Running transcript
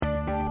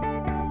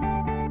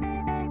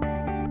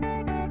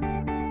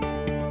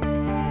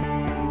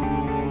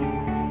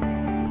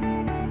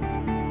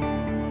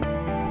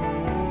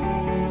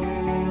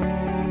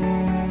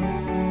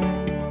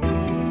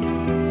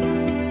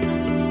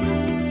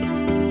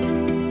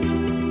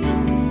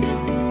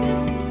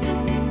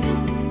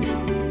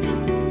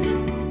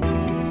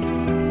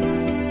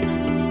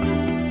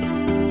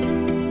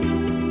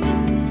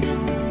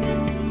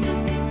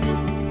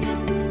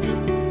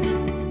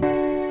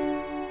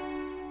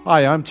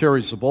Hi, I'm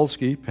Terry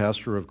Zabolski,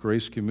 pastor of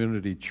Grace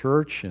Community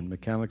Church in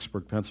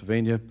Mechanicsburg,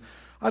 Pennsylvania.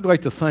 I'd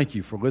like to thank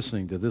you for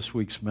listening to this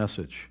week's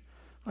message.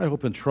 I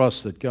hope and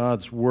trust that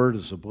God's Word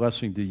is a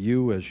blessing to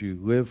you as you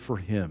live for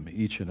Him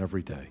each and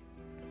every day.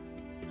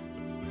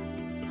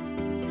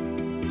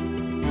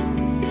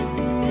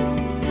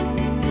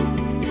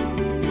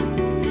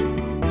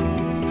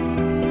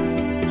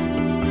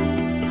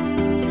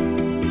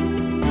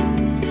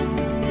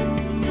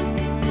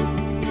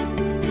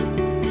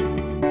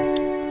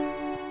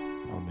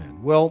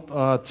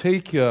 Well,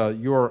 take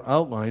your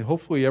outline.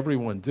 Hopefully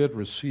everyone did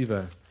receive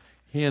a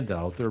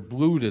handout. They're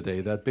blue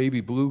today, that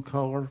baby blue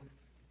color.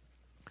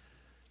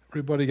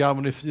 Everybody got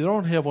one? If you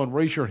don't have one,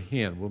 raise your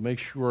hand. We'll make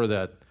sure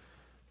that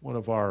one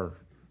of our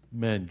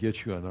men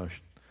gets you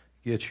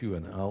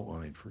an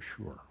outline for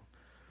sure.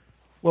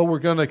 Well, we're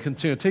going to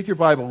continue. Take your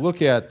Bible,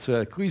 look at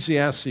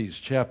Ecclesiastes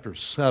chapter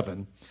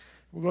 7.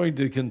 We're going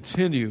to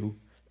continue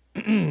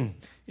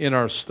in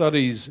our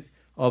studies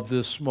of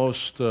this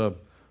most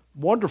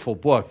wonderful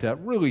book that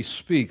really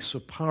speaks so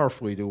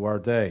powerfully to our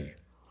day.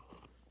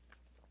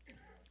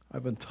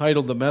 I've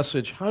entitled the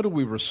message, How Do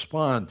We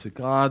Respond to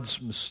God's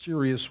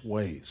Mysterious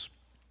Ways?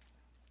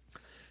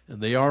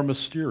 And they are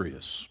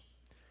mysterious.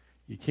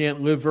 You can't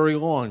live very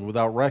long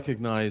without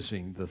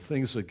recognizing the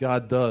things that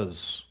God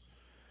does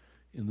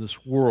in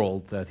this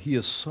world, that He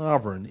is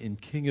sovereign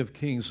and King of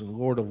Kings and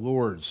Lord of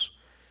Lords.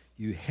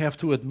 You have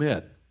to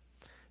admit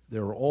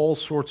there are all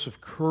sorts of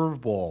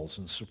curveballs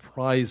and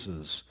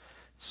surprises,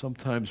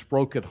 sometimes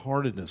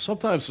brokenheartedness.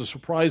 Sometimes the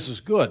surprise is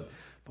good,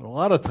 but a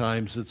lot of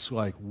times it's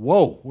like,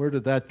 whoa, where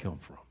did that come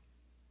from?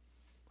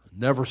 I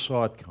never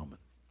saw it coming.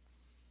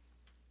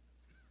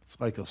 It's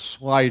like a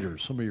slider.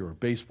 Some of you are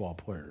baseball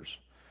players,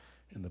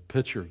 and the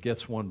pitcher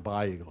gets one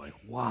by you, like,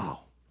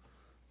 wow,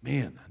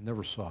 man, I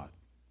never saw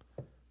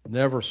it.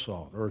 Never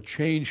saw it. Or a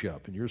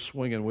changeup, and you're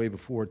swinging way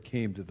before it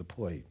came to the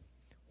plate.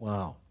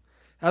 Wow.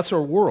 That's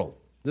our world.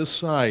 This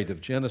side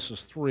of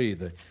Genesis 3,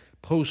 the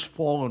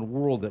post-fallen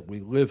world that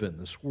we live in,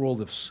 this world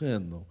of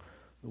sin,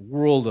 the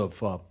world of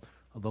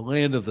the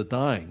land of the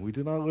dying. We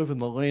do not live in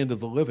the land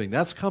of the living.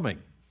 That's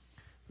coming.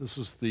 This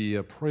is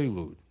the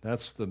prelude.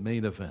 That's the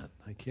main event.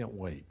 I can't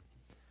wait.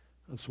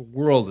 It's a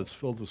world that's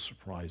filled with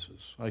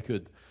surprises. I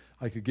could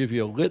give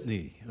you a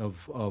litany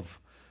of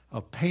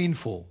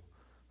painful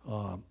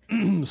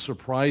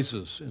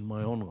surprises in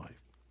my own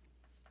life.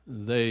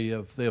 They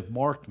have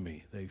marked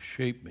me. They've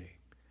shaped me.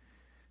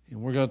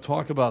 And we're going to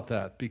talk about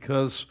that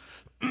because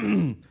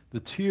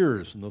the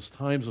tears and those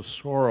times of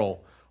sorrow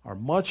are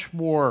much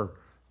more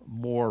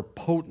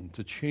potent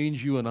to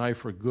change you and I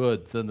for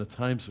good than the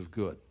times of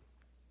good.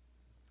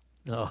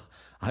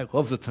 I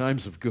love the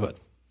times of good.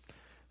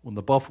 When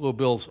the Buffalo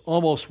Bills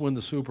almost win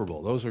the Super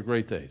Bowl, those are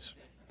great days.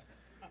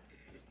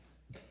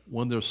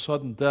 When there's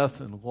sudden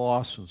death and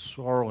loss and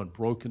sorrow and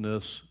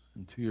brokenness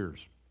and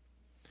tears,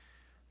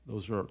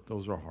 those are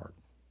hard.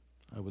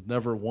 I would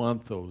never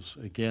want those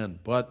again,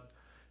 but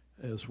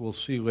as we'll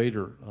see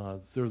later,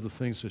 they're the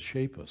things that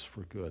shape us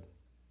for good.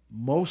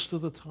 Most of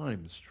the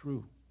time, it's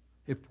true.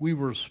 If we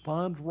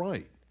respond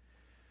right,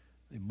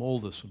 they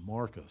mold us and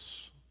mark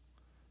us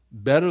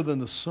better than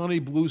the sunny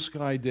blue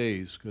sky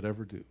days could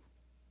ever do.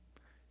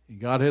 And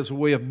God has a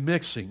way of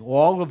mixing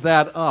all of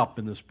that up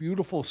in this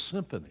beautiful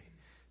symphony.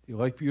 Do you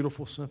like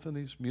beautiful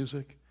symphonies,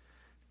 music?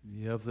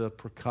 You have the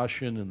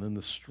percussion and then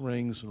the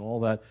strings and all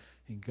that.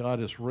 And God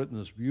has written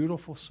this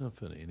beautiful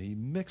symphony, and He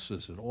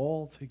mixes it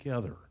all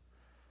together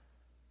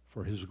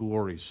for His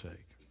glory's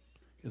sake.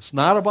 It's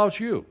not about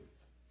you.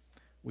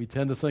 We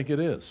tend to think it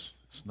is.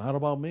 It's not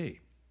about me.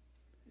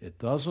 It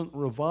doesn't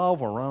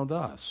revolve around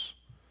us.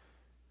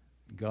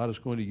 God is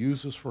going to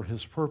use us for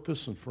His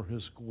purpose and for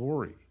His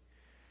glory.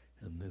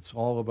 And it's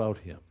all about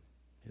Him.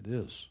 It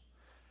is.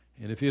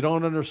 And if you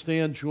don't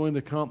understand, join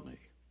the company.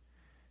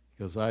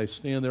 Because I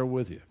stand there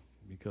with you.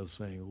 Because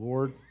saying,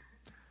 Lord,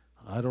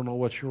 I don't know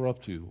what you're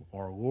up to.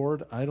 Or,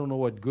 Lord, I don't know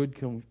what good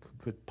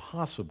could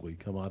possibly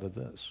come out of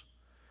this.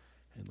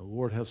 And the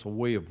Lord has a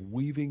way of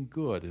weaving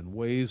good in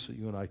ways that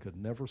you and I could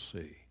never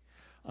see,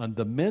 on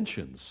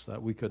dimensions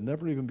that we could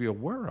never even be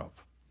aware of.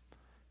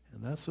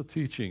 And that's the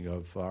teaching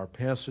of our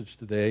passage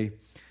today.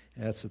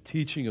 That's the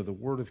teaching of the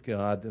Word of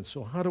God. And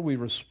so how do we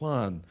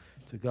respond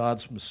to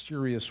God's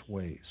mysterious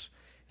ways?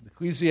 In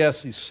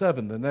Ecclesiastes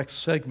 7, the next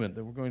segment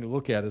that we're going to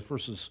look at is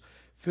verses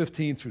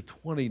 15 through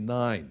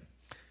 29.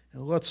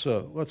 And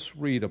let's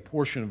read a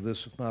portion of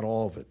this, if not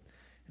all of it.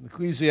 In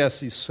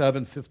Ecclesiastes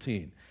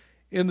 7:15.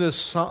 In this,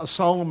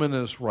 Solomon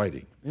is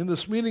writing, in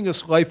this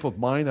meaningless life of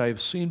mine, I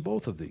have seen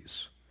both of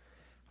these.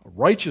 A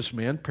righteous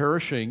man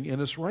perishing in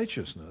his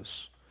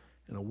righteousness,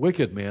 and a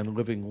wicked man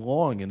living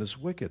long in his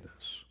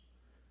wickedness.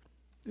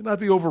 Do not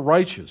be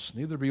over-righteous,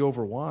 neither be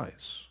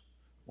over-wise.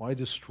 Why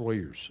destroy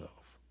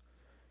yourself?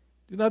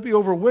 Do not be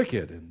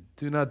over-wicked, and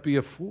do not be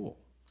a fool.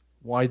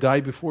 Why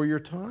die before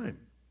your time?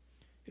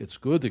 It's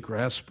good to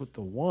grasp at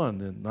the one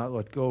and not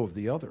let go of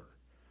the other.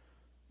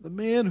 The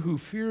man who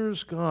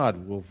fears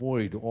God will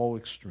avoid all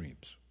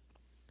extremes.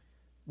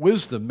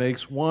 Wisdom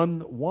makes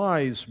one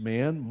wise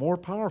man more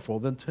powerful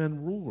than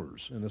 10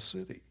 rulers in a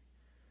city.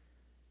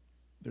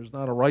 There's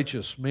not a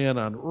righteous man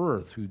on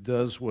earth who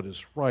does what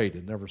is right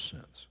and never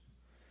sins.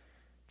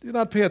 Do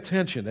not pay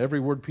attention to every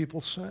word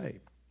people say.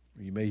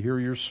 You may hear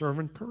your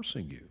servant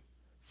cursing you,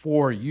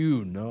 for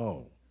you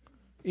know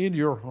in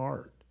your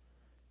heart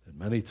that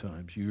many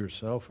times you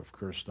yourself have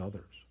cursed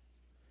others.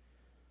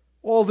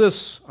 All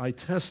this I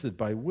tested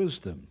by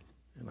wisdom,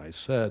 and I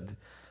said,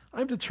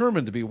 I'm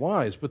determined to be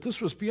wise, but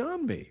this was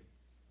beyond me.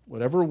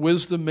 Whatever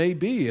wisdom may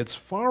be, it's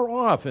far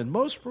off and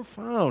most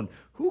profound.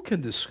 Who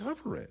can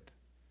discover it?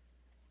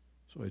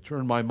 So I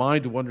turned my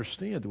mind to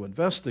understand, to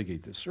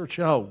investigate, to search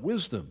out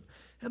wisdom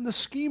and the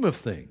scheme of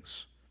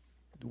things,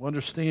 to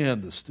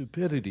understand the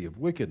stupidity of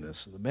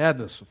wickedness and the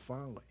madness of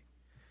folly.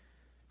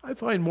 I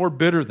find more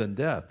bitter than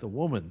death the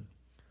woman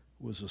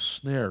who is a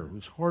snare,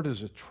 whose heart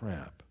is a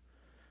trap,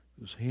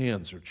 whose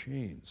hands are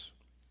chains.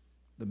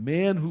 The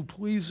man who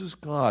pleases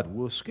God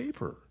will escape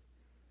her,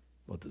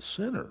 but the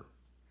sinner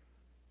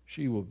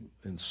she will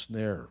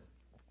ensnare.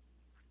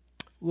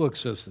 Look,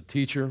 says the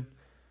teacher,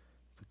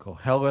 the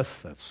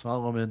Koheleth, that's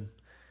Solomon,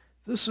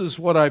 this is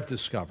what I've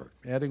discovered,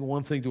 adding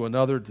one thing to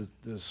another to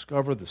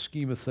discover the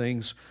scheme of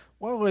things.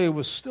 While I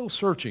was still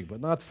searching,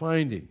 but not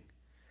finding,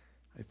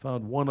 I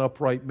found one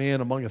upright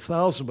man among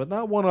 1,000, but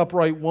not one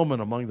upright woman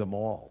among them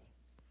all.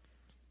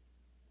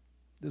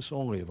 This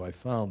only have I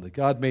found, that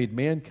God made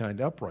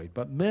mankind upright,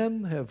 but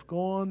men have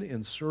gone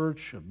in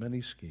search of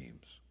many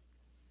schemes.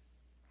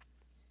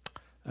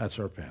 That's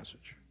our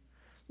passage.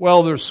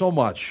 Well, there's so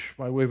much,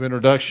 by way of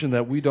introduction,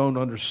 that we don't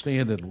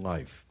understand in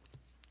life.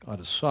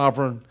 God is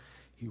sovereign.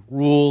 He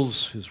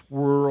rules his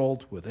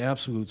world with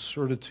absolute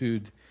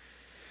certitude.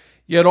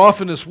 Yet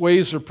often his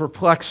ways are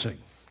perplexing,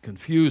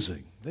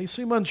 confusing. They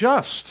seem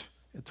unjust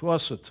to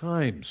us at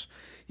times.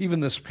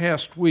 Even this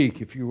past week,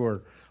 if you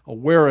were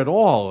aware at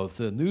all of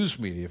the news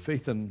media,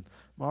 Faith and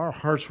our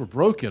hearts were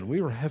broken.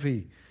 We were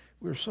heavy.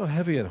 We were so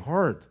heavy at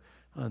heart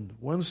on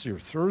Wednesday or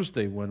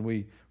Thursday when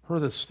we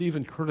heard that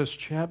Stephen Curtis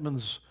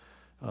Chapman's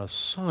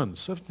son,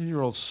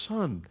 17-year-old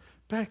son,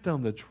 backed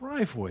down the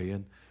driveway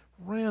and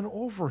ran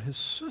over his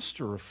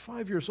sister of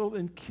 5 years old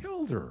and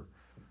killed her.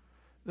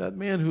 That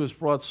man who has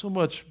brought so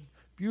much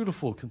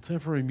beautiful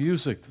contemporary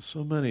music to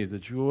so many, the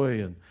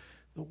joy and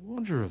the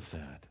wonder of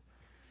that.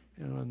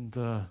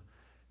 And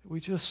we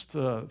just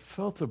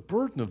felt the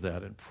burden of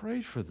that and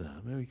prayed for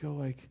them. And we go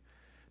like,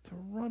 to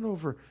run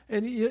over.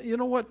 And you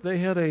know what? They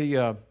had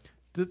a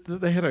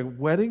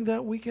wedding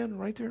that weekend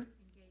right there.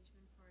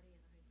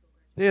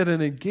 They had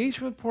an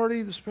engagement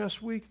party this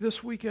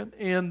weekend,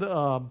 and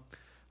a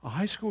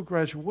high school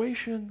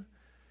graduation.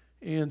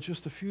 And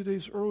just a few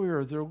days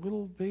earlier, their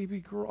little baby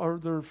girl, or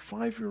their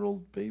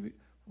 5-year-old baby,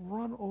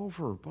 run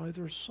over by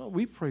their son.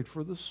 We prayed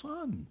for the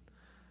son.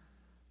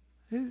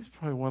 He's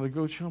probably want to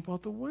go jump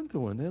out the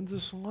window and end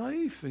his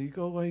life. And you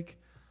go like,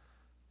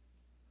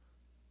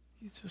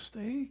 you just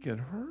ache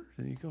and hurt.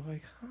 And you go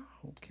like,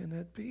 how can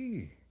that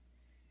be?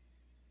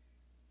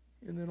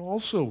 And then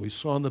also we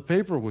saw in the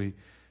paper, we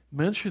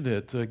mentioned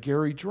it,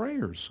 Gary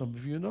Dreyer. Some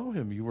of you know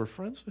him. You were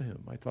friends with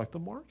him. I talked to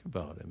Mark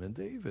about him and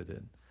David.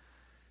 And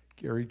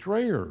Gary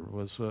Dreyer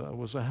was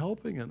a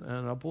helping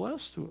and a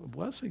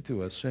blessing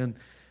to us. And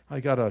I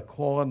got a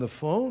call on the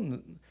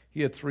phone.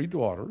 He had 3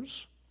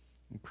 daughters.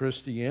 And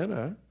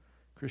Christiana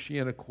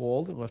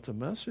called and left a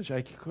message.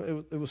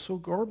 It was so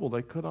garbled,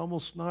 I could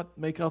almost not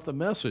make out the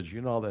message. You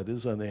know how that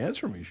is on the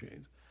answer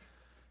machines.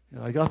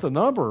 I got the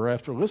number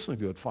after listening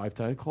to it 5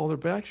 times, called her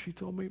back. She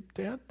told me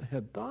Dad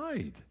had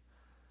died.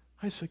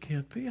 I said,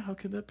 can't be. How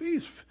can that be?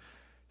 He's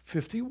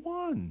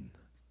 51.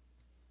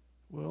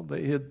 Well,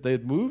 they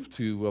had moved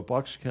to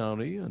Bucks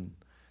County and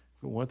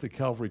went to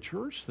Calvary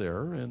Church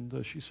there.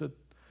 And she said,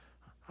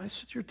 I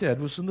said, your dad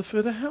was in the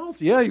fit of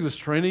health. Yeah, he was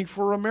training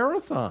for a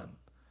marathon.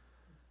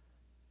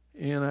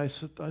 And I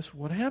said,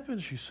 what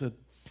happened? She said,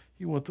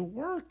 he went to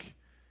work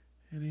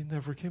and he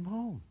never came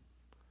home.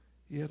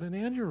 He had an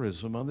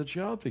aneurysm on the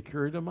job. They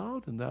carried him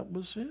out, and that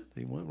was it.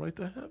 He went right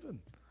to heaven.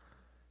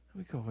 And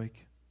we go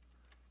like,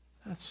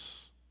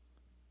 that's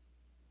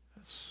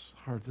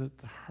hard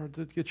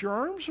to get your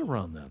arms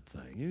around that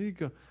thing. And you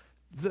go,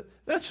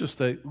 that's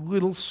just a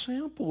little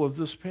sample of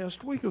this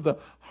past week of the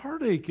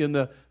heartache and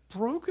the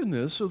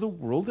brokenness of the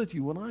world that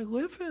you and I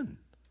live in.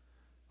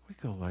 We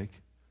go like,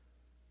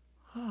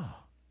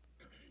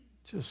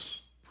 just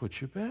put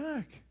you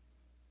back.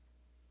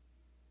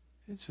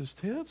 It just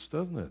hits,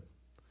 doesn't it?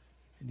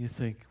 And you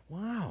think,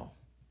 wow.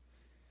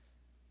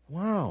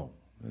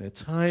 And at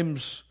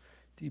times,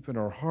 deep in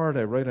our heart,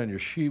 I write on your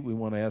sheet, we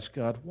want to ask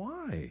God,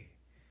 why?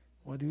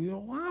 Why do you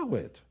allow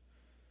it?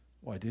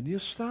 Why didn't you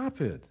stop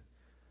it?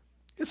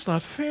 It's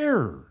not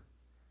fair.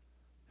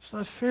 It's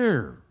not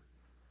fair.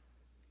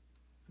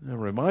 And I'm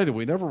reminded,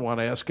 we never want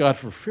to ask God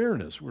for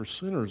fairness. We're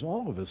sinners,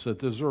 all of us, that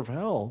deserve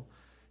hell.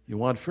 You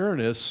want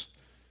fairness,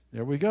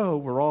 there we go.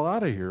 We're all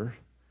out of here.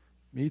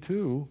 Me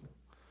too.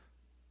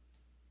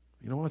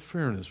 You don't want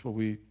fairness, but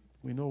we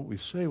know what we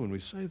say when we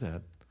say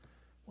that.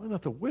 Why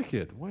not the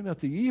wicked? Why not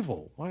the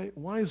evil?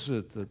 Why is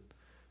it that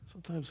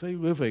sometimes they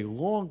live a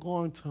long,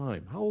 long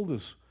time? How old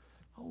is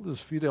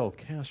Fidel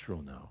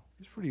Castro now?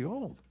 He's pretty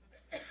old.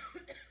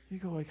 You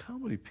go like, how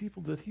many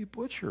people did he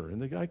butcher?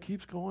 And the guy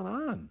keeps going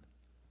on.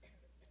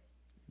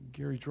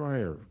 Gary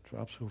Dreyer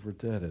drops over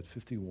dead at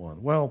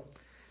 51. Well,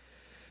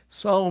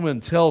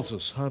 Solomon tells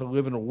us how to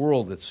live in a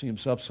world that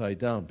seems upside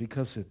down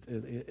because it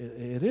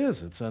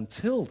is. It's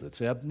untilt.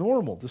 It's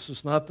abnormal. This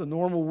is not the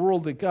normal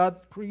world that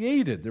God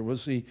created. There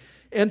was the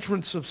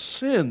entrance of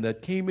sin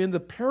that came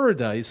into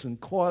paradise and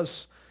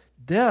caused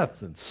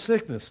death and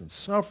sickness and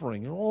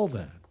suffering and all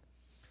that.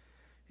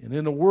 And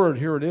in a word,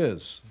 here it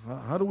is.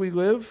 How do we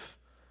live?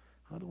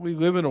 How do we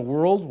live in a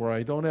world where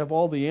I don't have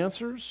all the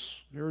answers?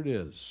 Here it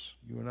is.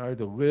 You and I are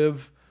to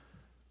live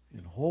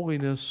in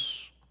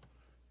holiness.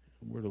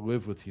 We're to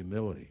live with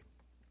humility.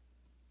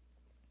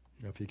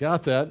 Now, if you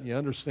got that and you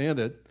understand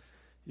it,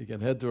 you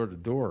can head door to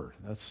door.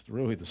 That's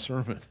really the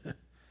sermon.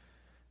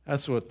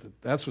 That's what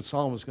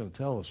Solomon's going to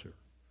tell us here.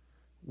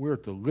 We're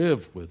to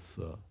live with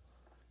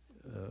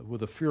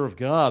a fear of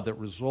God that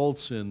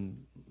results in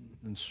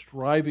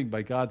striving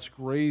by God's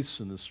grace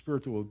and the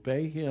Spirit to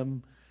obey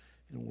Him,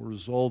 and will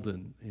result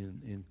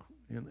in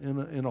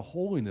a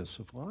holiness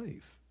of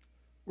life.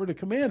 We're to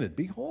command it,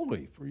 be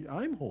holy, for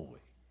I'm holy.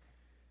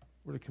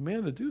 We're to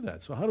command to do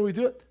that. So how do we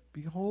do it?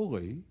 Be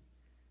holy.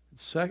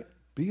 Second,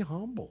 be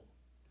humble.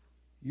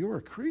 You're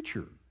a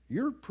creature.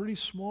 You're pretty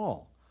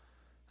small.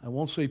 I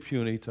won't say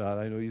puny, Todd.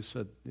 I know you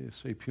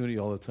say puny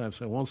all the time,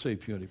 so I won't say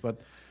puny. But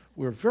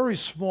we're very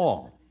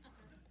small.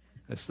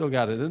 I still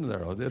got it in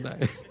there, didn't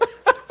I?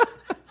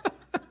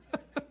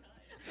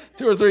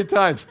 2 or 3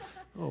 times.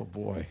 Oh,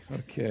 boy.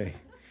 Okay.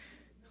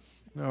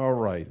 All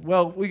right.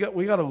 Well, we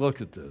got to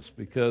look at this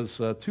because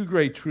 2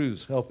 great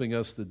truths helping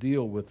us to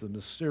deal with the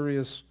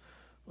mysterious,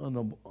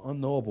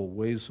 unknowable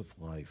ways of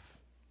life.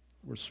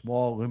 We're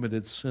small,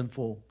 limited,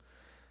 sinful,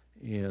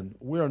 and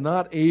we are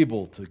not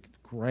able to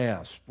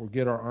grasp or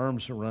get our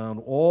arms around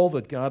all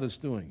that God is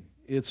doing.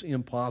 It's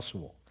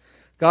impossible.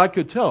 God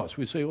could tell us.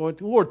 We'd say,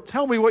 Lord,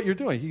 tell me what you're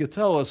doing. He could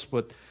tell us,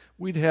 but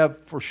we'd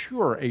have for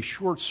sure a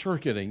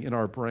short-circuiting in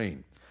our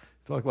brain.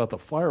 Talk about the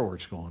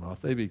fireworks going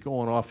off. They'd be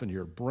going off in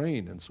your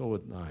brain, and so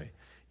would I.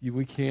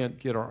 We can't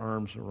get our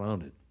arms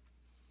around it.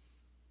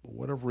 But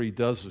whatever He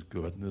does is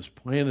good, and His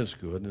plan is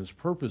good, and His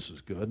purpose is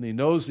good, and He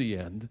knows the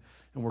end,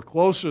 and we're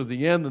closer to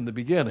the end than the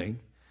beginning.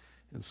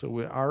 And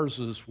so ours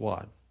is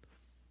what?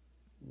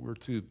 We're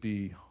to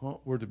be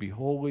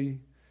holy.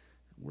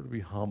 We're to be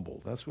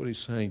humble. That's what He's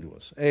saying to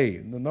us.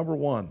 Number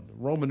 1,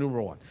 Roman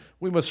numeral 1.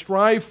 We must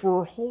strive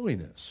for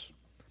holiness,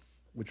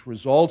 which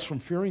results from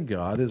fearing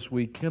God as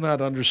we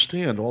cannot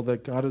understand all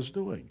that God is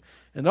doing.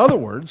 In other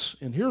words,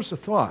 and here's the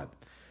thought,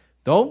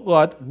 don't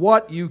let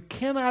what you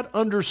cannot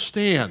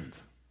understand,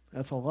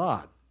 that's a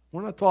lot.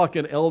 We're not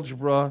talking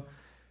algebra,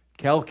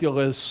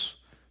 calculus,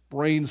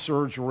 brain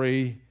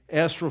surgery,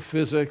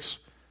 astrophysics.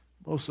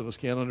 Most of us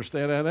can't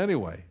understand that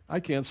anyway.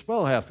 I can't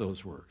spell half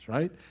those words,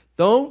 right?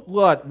 Don't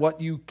let what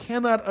you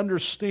cannot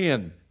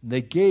understand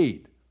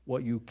negate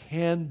what you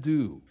can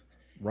do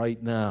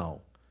right now.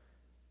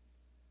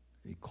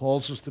 He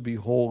calls us to be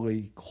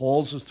holy,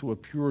 calls us to a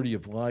purity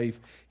of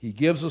life. He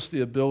gives us the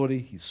ability.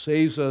 He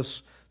saves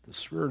us, the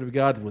Spirit of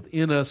God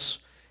within us,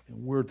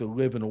 and we're to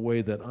live in a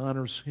way that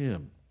honors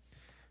Him.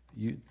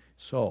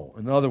 So,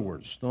 in other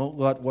words, don't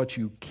let what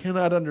you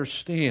cannot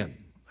understand,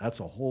 that's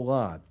a whole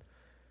lot,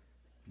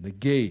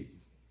 negate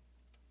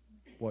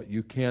what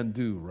you can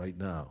do right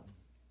now.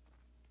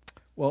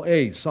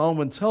 Well,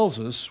 Solomon tells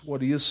us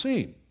what he has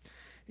seen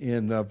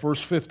in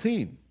verse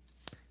 15,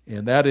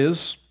 and that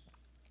is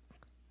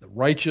the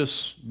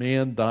righteous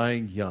man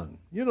dying young.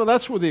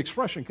 That's where the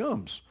expression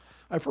comes.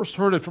 I first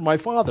heard it from my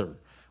father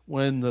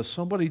when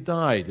somebody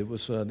died. It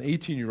was an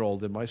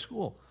 18-year-old in my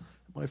school.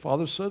 My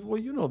father said,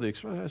 well, you know the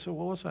expression. I said,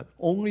 well, what's that?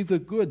 Only the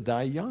good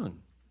die young.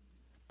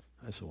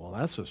 I said, well,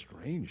 that's a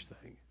strange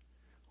thing.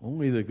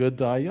 Only the good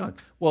die young.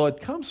 Well,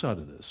 it comes out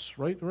of this,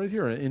 right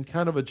here, in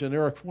kind of a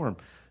generic form.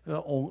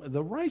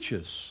 The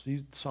righteous.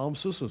 The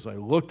psalmist says, I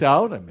looked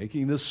out, I'm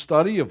making this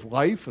study of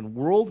life and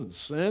world and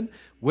sin,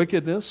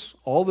 wickedness,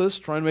 all this,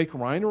 trying to make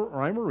rhyme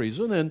or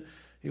reason, and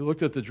he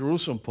looked at the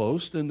Jerusalem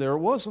Post, and there it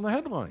was in the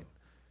headline.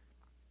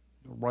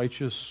 The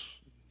righteous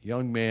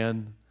young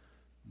man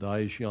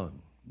dies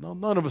young. Now,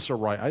 none of us are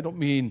right. I don't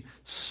mean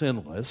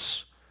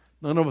sinless.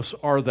 None of us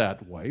are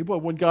that way, but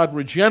when God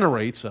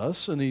regenerates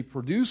us and He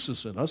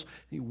produces in us,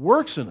 He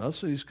works in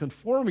us, and He's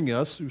conforming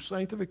us through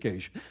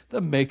sanctification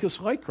to make us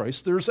like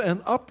Christ, there's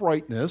an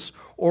uprightness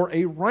or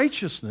a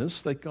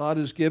righteousness that God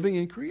is giving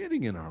and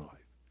creating in our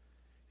life.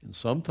 And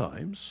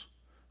sometimes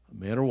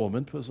a man or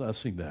woman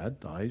possessing that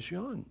dies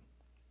young.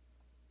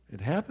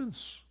 It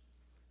happens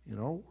in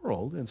our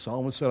world. And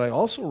Solomon said, I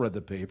also read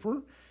the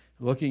paper,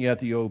 looking at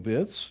the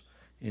obits,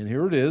 and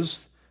here it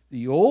is.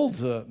 The old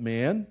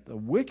man, the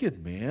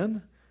wicked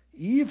man,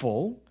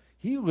 evil,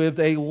 he lived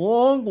a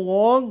long,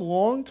 long,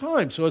 long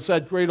time. So it's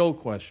that great old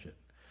question.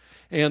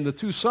 And the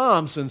 2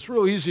 Psalms, and it's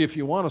real easy if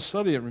you want to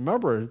study it,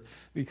 remember it,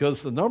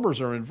 because the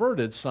numbers are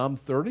inverted. Psalm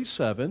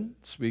 37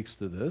 speaks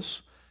to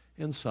this,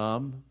 and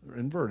Psalm,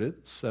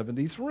 inverted,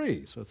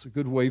 73. So it's a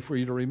good way for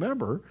you to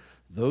remember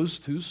those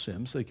two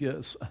songs,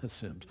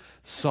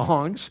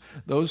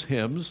 those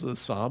hymns, the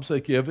psalms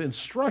that give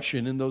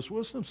instruction in those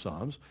wisdom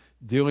psalms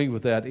dealing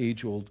with that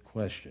age-old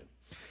question.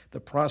 The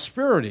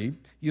prosperity,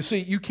 you see,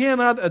 you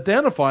cannot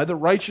identify the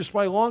righteous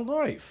by long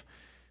life,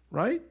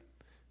 right?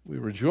 We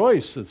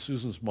rejoice that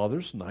Susan's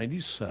mother's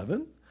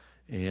 97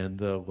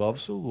 and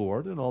loves the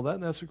Lord and all that,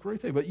 and that's a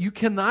great thing. But you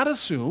cannot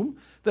assume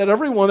that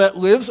everyone that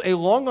lives a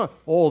long life,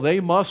 they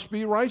must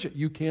be righteous.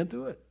 You can't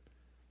do it.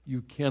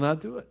 You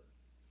cannot do it.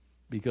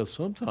 Because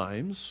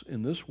sometimes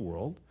in this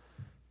world,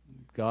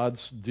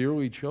 God's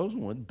dearly chosen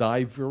one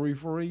die very,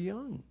 very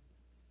young.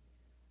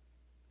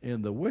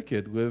 And the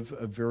wicked live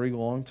a very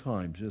long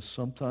time. Just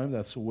sometimes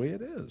that's the way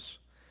it is.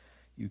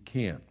 You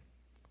can't.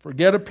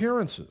 Forget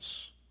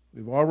appearances.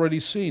 We've already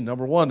seen,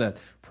 number one, that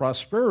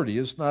prosperity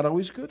is not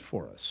always good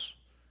for us.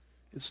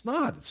 It's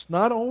not. It's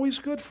not always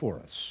good for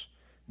us.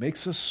 It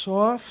makes us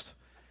soft.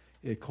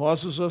 It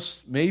causes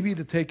us maybe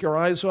to take our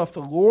eyes off the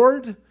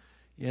Lord.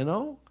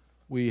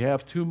 We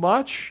have too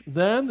much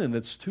then, and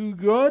it's too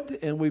good,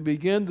 and we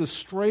begin to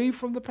stray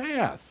from the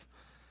path.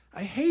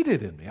 I hate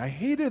it in me. I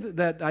hate it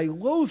that I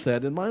loathe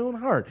that in my own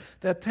heart,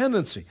 that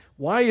tendency.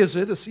 Why is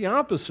it? It's the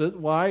opposite.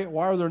 Why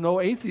are there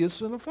no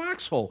atheists in a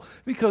foxhole?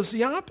 Because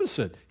the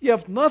opposite. You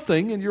have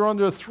nothing, and you're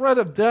under a threat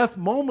of death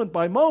moment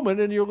by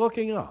moment, and you're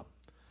looking up.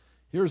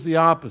 Here's the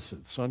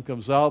opposite. Sun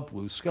comes out,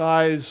 blue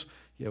skies,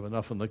 you have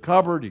enough in the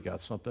cupboard, you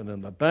got something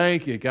in the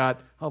bank, you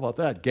got, how about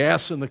that,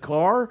 gas in the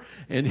car,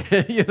 and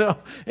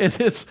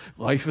and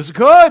life is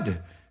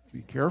good.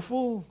 Be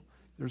careful.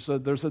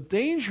 There's a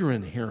danger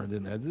inherent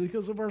in that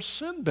because of our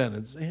sin, Ben.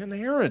 It's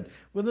inherent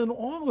within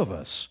all of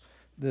us,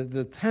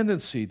 the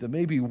tendency to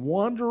maybe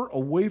wander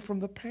away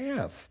from the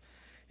path.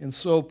 And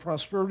so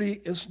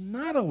prosperity is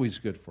not always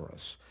good for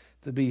us.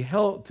 To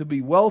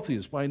be wealthy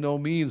is by no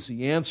means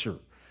the answer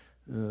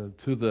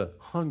to the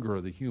hunger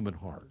of the human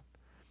heart.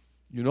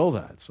 You know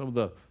that. Some of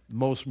the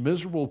most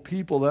miserable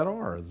people that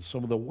are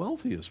some of the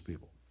wealthiest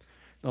people.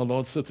 Now,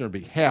 don't sit there and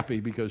be happy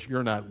because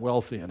you're not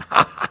wealthy and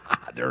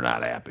they're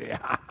not happy.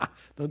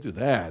 Don't do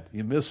that.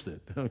 You missed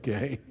it,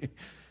 okay?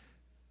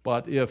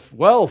 But if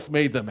wealth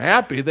made them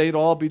happy, they'd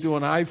all be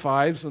doing high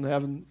fives and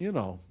having,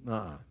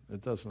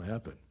 it doesn't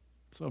happen.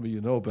 Some of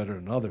you know better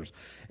than others.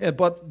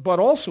 But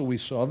also we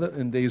saw that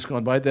in days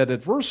gone by that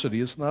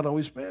adversity is not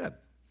always bad.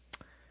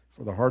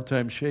 For the hard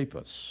times shape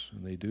us,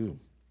 and they do.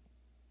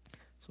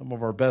 Some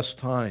of our best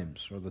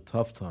times are the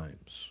tough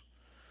times,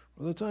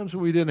 or the times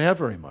when we didn't have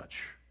very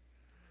much.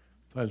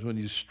 Times when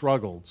you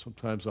struggled.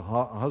 Sometimes a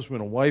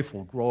husband and wife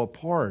will grow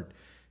apart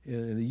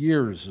in the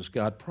years as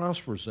God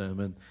prospers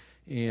them.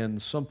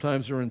 And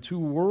sometimes they're in two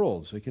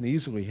worlds. It can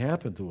easily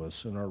happen to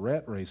us in our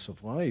rat race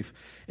of life.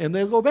 And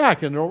they'll go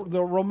back and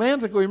they'll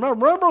romantically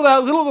remember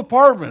that little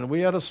apartment.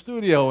 We had a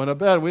studio and a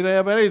bed. We didn't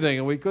have anything,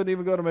 and we couldn't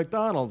even go to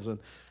McDonald's. And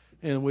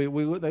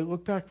they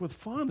look back with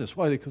fondness.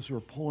 Why? Because they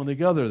were pulling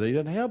together. They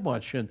didn't have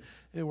much, and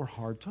they were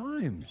hard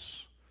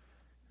times.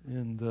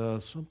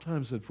 And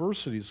sometimes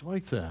adversities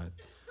like that,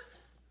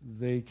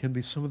 they can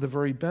be some of the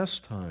very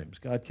best times.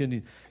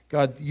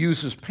 God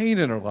uses pain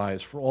in our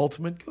lives for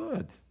ultimate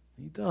good.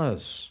 He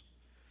does.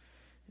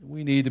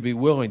 We need to be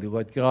willing to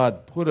let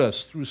God put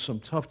us through some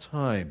tough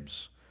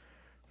times.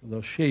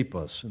 They'll shape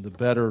us into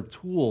better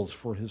tools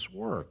for His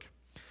work.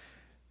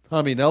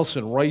 Tommy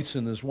Nelson writes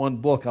in his one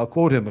book, I'll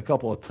quote him a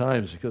couple of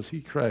times because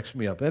he cracks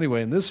me up.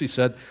 Anyway, in this he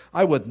said,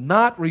 I would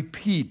not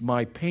repeat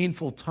my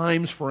painful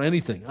times for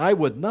anything. I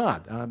would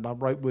not. I'm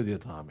right with you,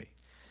 Tommy.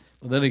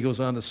 But then he goes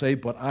on to say,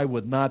 but I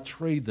would not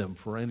trade them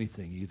for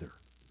anything either,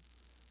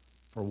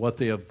 for what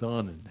they have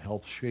done and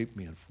helped shape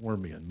me and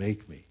form me and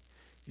make me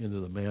into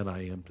the man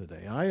I am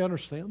today. I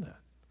understand that.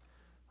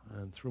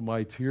 And through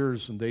my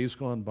tears and days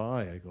gone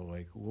by, I go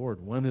like, Lord,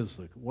 when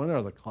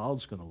are the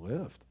clouds going to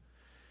lift?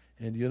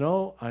 And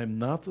I'm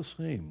not the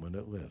same when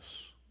it lifts.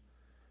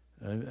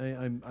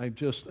 I'm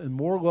just in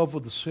more love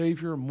with the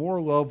Savior, more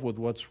love with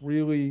what's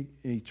really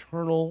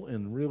eternal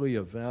and really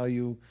of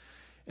value.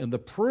 And the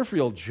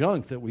peripheral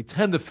junk that we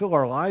tend to fill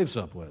our lives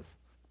up with,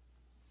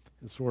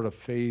 it sort of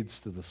fades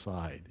to the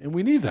side. And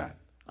we need that.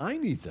 I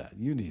need that.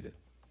 You need it.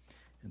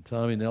 And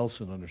Tommy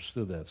Nelson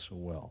understood that so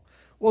well.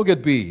 Look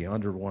at B,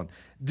 under 1.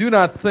 Do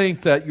not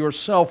think that your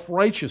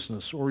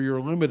self-righteousness or your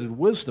limited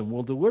wisdom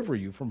will deliver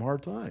you from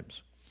hard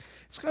times.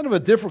 It's kind of a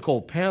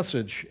difficult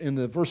passage in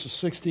the verses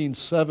 16,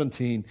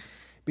 17,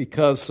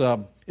 because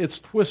it's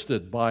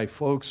twisted by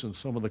folks in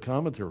some of the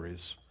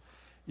commentaries.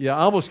 I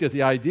almost get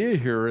the idea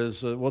here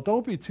is,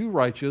 don't be too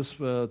righteous,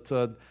 but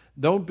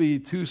don't be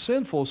too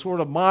sinful, sort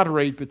of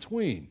moderate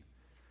between.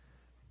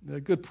 A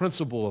good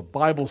principle of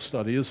Bible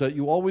study is that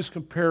you always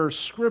compare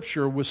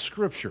Scripture with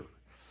Scripture.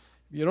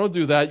 If you don't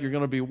do that, you're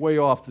going to be way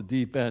off the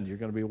deep end. You're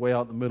going to be way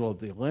out in the middle of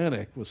the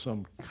Atlantic with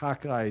some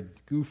cockeyed,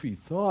 goofy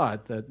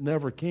thought that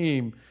never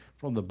came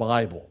from the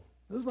Bible.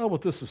 That's not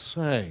what this is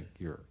saying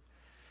here.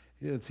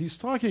 He's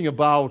talking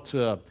about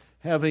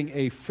having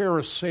a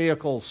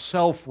pharisaical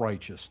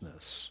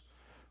self-righteousness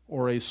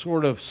or a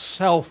sort of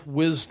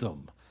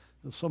self-wisdom.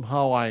 That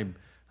somehow I'm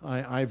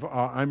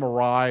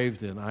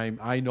arrived and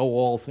I know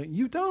all things.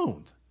 You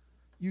don't.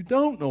 You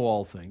don't know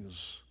all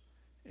things.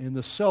 And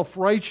the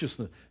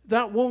self-righteousness,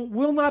 that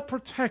will not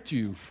protect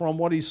you from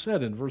what he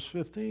said in verse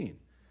 15.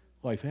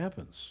 Life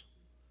happens.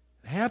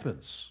 It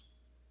happens.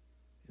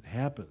 It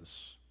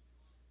happens.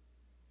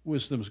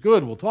 Wisdom's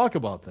good. We'll talk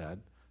about that.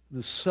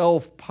 The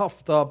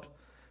self-puffed up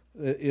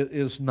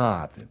is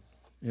not.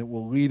 It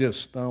will lead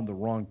us down the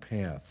wrong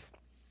path.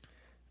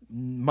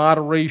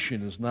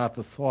 Moderation is not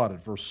the thought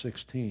at verse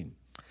 16.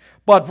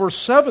 But verse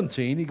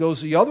 17, he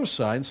goes the other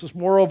side and says,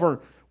 moreover,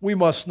 we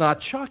must not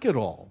chuck it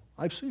all.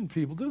 I've seen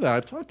people do that.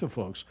 I've talked to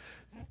folks.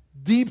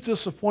 Deep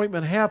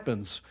disappointment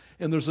happens,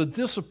 and there's a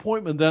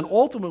disappointment then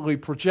ultimately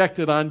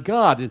projected on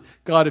God.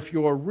 God, if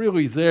you are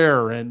really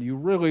there and you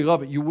really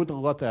love it, you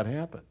wouldn't let that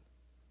happen.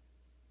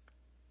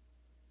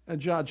 And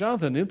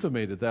Jonathan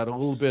intimated that a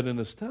little bit in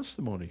his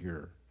testimony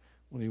here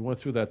when he went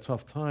through that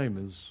tough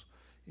time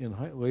in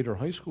later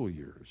high school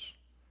years.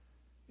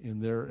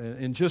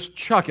 And just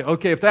chuck it.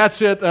 Okay, if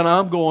that's it, then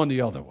I'm going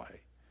the other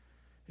way.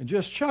 And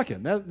just chuck it.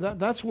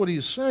 That's what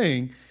he's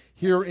saying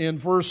here in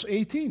verse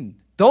 18.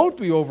 Don't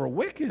be over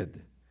wicked.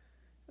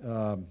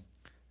 And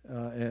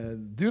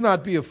do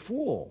not be a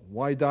fool.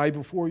 Why die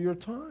before your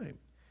time?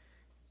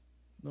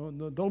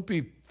 No, don't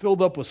be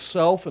filled up with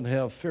self and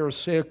have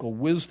pharisaical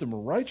wisdom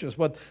or righteousness,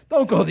 but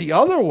don't go the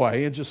other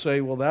way and just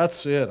say, well,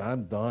 that's it,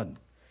 I'm done.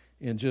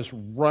 And just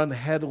run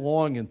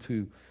headlong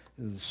into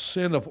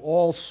sin of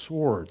all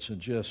sorts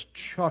and just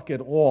chuck it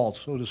all,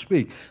 so to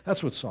speak.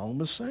 That's what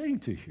Solomon's saying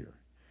to here.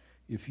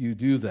 If you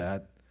do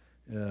that,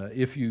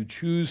 if you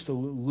choose to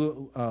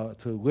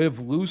live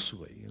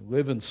loosely and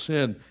live in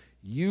sin,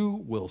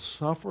 you will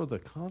suffer the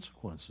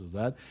consequences of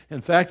that.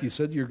 In fact, he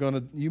said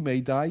you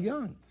may die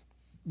young.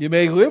 You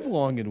may live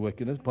long in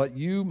wickedness, but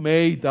you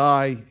may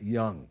die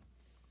young.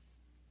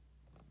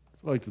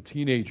 It's like the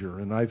teenager,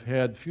 and I've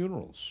had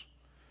funerals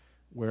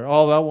where,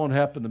 oh, that won't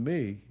happen to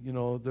me. You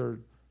know, they're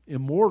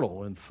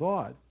immortal in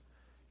thought.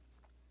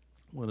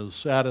 One of the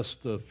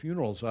saddest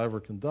funerals I ever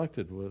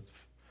conducted with,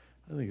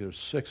 I think there's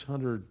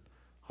 600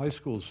 high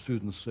school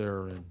students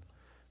there, and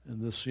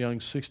this young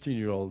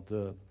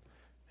 16-year-old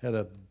had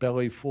a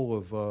belly full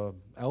of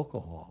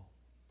alcohol.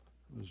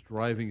 He was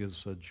driving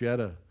his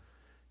Jetta.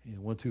 He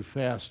went too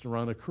fast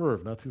around a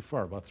curve, not too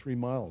far, about 3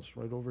 miles,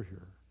 right over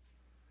here.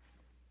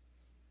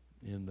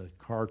 And the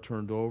car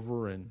turned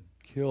over and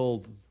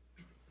killed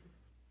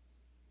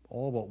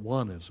all but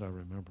one, as I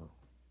remember.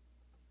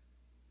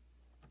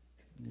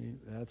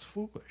 That's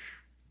foolish.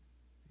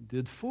 He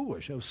did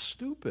foolish. That was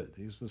stupid.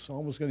 The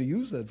psalmist going to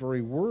use that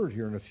very word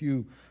here in a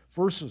few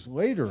verses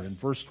later in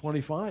verse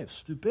 25.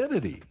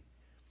 Stupidity.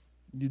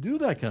 You do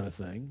that kind of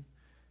thing,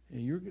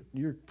 and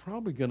you're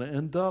probably going to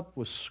end up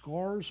with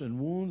scars and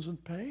wounds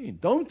and pain.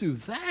 Don't do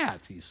that,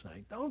 he's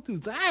saying. Don't do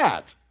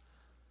that.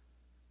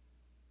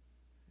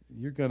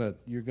 You're going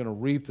to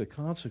reap the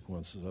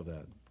consequences of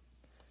that.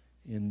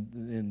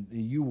 And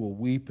you will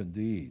weep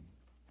indeed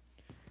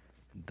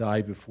and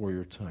die before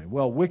your time.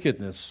 Well,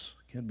 wickedness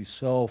can be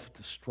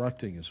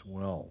self-destructing as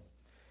well.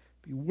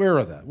 Beware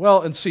of that.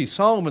 Well, and see,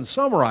 Solomon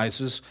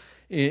summarizes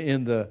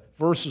in the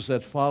verses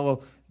that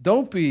follow,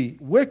 don't be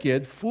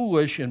wicked,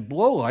 foolish, and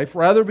blow life,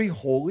 rather be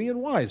holy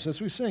and wise. As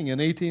we sing in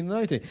 18 and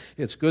 19.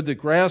 It's good to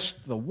grasp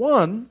the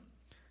one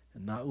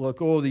and not let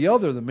go of the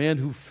other. The man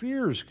who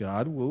fears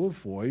God will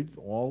avoid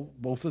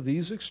both of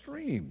these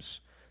extremes.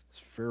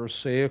 This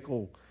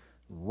pharisaical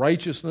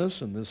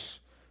righteousness and this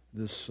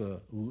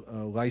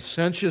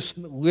licentious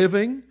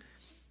living,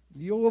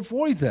 you'll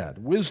avoid that.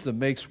 Wisdom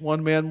makes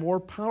one man more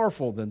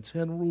powerful than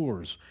 10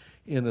 rulers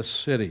in a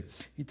city.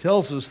 He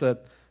tells us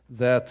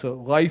that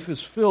life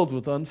is filled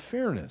with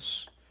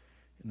unfairness.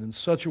 And in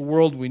such a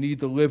world, we need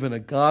to live in a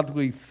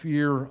godly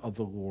fear of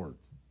the Lord.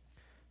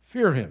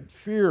 Fear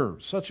Him.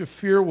 Such a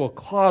fear will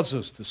cause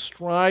us to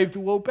strive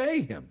to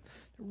obey Him,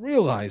 to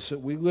realize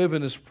that we live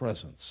in His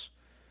presence.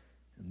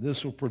 And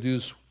this will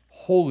produce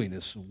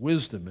holiness and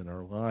wisdom in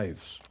our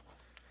lives.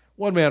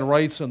 One man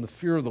writes on the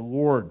fear of the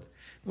Lord.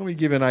 Let me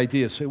give you an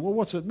idea. Say, well,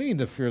 what's it mean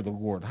to fear the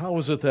Lord? How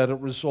is it that it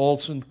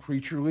results in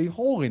creaturely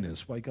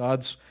holiness by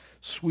God's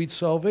sweet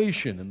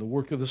salvation and the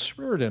work of the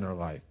Spirit in our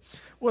life?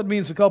 Well, it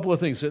means a couple of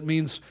things. It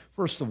means,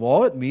 first of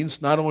all, it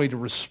means not only to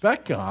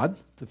respect God,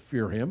 to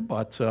fear Him,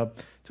 but to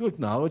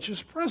acknowledge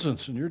His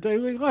presence in your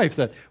daily life,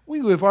 that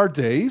we live our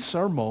days,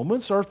 our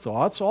moments, our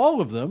thoughts,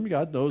 all of them.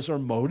 God knows our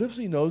motives.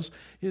 He knows.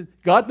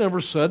 God never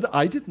said,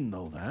 I didn't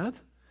know that.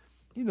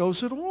 He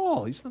knows it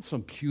all. He's not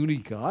some puny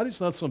God.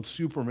 He's not some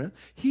Superman.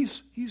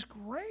 He's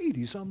great.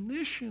 He's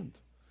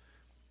omniscient.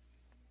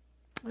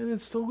 And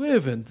it's to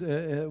live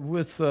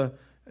with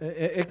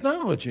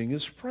acknowledging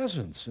His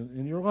presence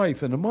in your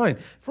life and in mine.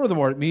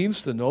 Furthermore, it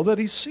means to know that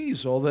He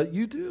sees all that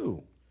you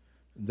do,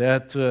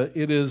 that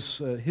it is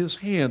His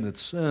hand that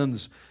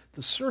sends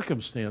the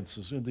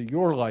circumstances into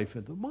your life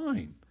and to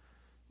mine.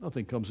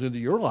 Nothing comes into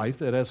your life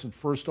that hasn't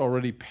first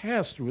already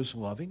passed through His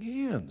loving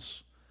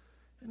hands.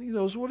 And He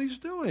knows what He's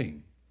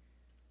doing.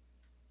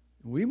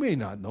 We may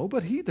not know,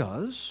 but He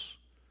does.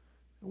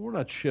 And we're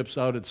not ships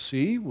out at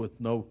sea with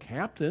no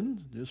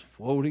captain, just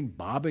floating,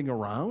 bobbing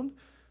around.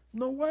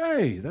 No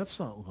way. That's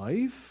not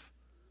life.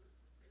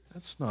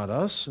 That's not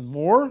us. And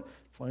more,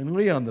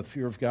 finally, on the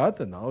fear of God,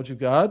 the knowledge of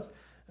God,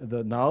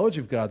 the knowledge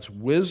of God's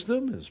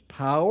wisdom, His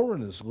power,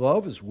 and His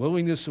love, His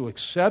willingness to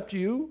accept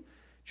you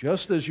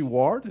just as you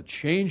are, to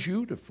change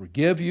you, to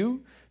forgive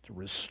you, to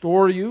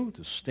restore you,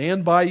 to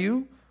stand by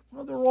you.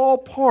 Well, they're all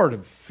part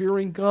of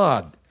fearing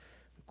God,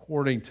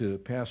 according to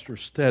Pastor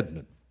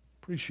Stedman.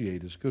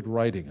 Appreciate his good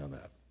writing on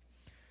that.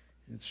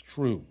 It's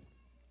true.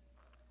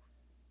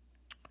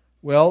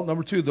 Well,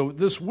 number two,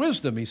 this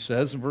wisdom, he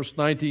says in verse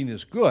 19,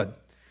 is good.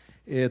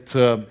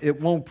 It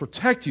won't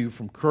protect you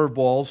from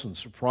curveballs and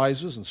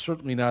surprises, and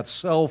certainly not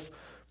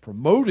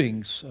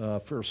self-promoting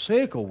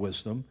pharisaical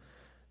wisdom,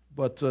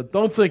 but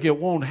don't think it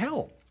won't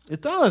help.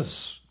 It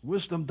does.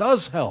 Wisdom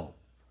does help.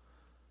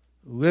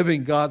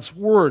 Living God's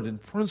Word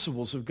and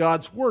principles of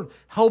God's Word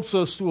helps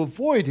us to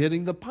avoid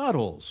hitting the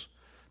potholes.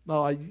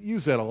 Now, I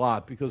use that a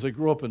lot because I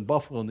grew up in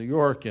Buffalo, New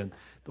York, and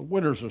the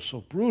winters are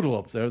so brutal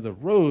up there. The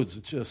roads,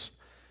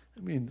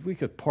 we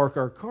could park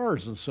our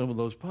cars in some of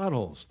those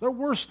potholes. They're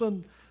worse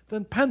than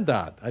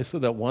PennDOT. I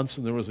said that once,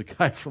 and there was a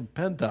guy from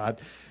PennDOT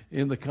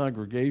in the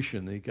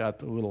congregation. He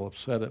got a little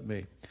upset at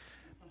me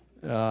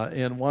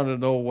and wanted to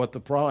know what the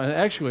problem. And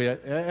actually,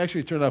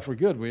 it turned out for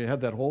good. We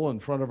had that hole in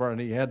front of and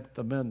he had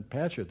the men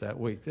patch it that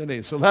week, didn't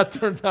he? So that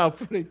turned out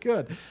pretty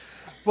good.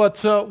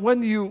 But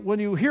when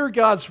you hear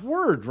God's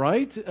Word,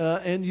 right,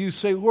 and you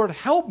say, Lord,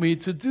 help me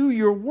to do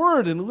your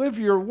Word and live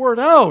your Word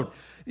out,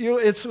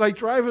 it's like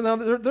driving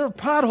down, there are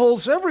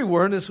potholes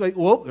everywhere, and it's like,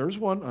 well, there's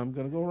one, I'm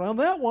going to go around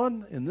that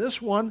one, and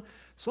this one.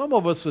 Some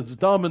of us, it's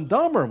Dumb and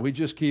Dumber. We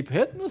just keep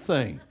hitting the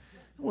thing.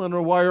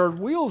 Wonder why our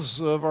wheels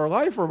of our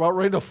life are about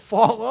ready to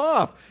fall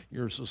off.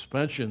 Your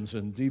suspension's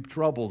in deep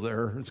trouble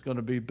there. It's going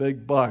to be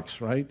big bucks,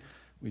 right?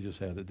 We just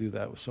had to do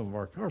that with some of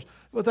our cars.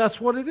 But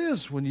that's what it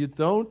is when you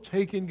don't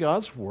take in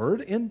God's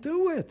Word and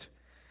do it.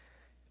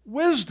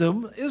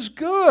 Wisdom is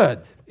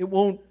good.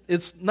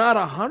 It's not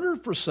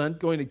 100%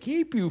 going to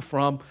keep you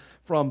from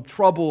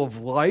trouble of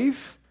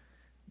life.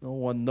 No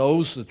one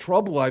knows the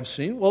trouble I've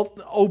seen. Well,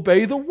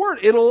 obey the Word.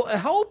 It'll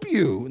help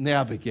you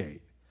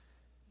navigate.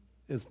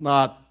 It's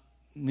not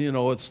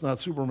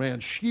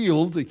Superman's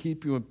shield to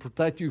keep you and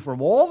protect you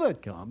from all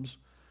that comes,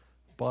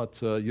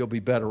 but you'll be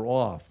better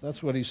off.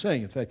 That's what he's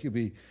saying. In fact, you'll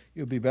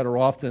be better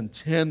off than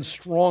 10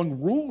 strong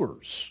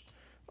rulers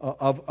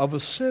of a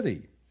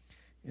city.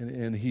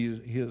 And he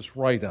is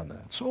right on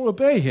that. So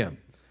obey him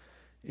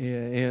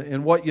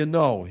in what you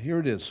know. Here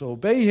it is. So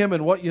obey him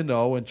in what you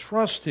know and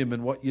trust him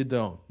in what you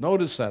don't.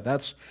 Notice that.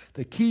 That's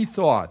the key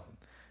thought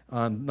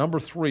on number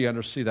 3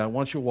 under C. I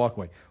want you to walk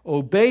away.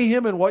 Obey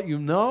him in what you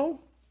know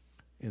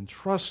and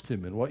trust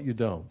him in what you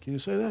don't. Can you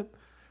say that?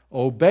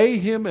 Obey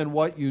him in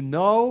what you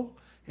know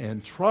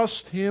and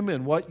trust him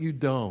in what you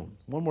don't.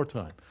 One more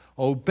time.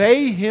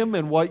 Obey him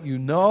in what you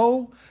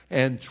know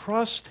and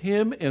trust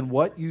him in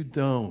what you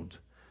don't.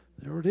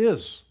 There it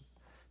is.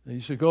 And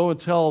you should go and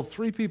tell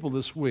 3 people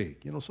this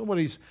week. I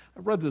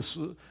read this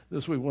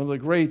week, one of the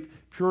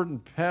great Puritan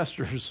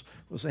pastors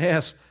was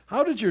asked,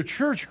 how did your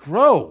church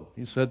grow?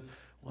 He said,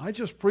 well, I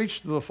just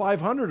preached to the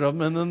 500 of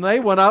them, and then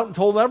they went out and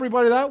told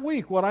everybody that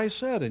week what I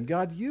said, and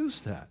God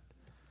used that.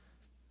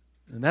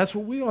 And that's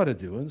what we ought to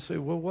do, and say,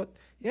 well, what?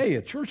 Yeah,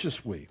 church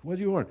this week. What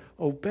do you learn?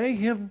 Obey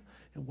him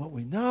in what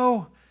we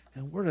know,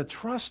 and we're to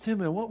trust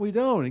him in what we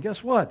don't. And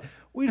guess what?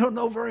 We don't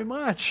know very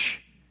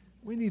much.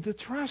 We need to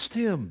trust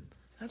him.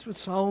 That's what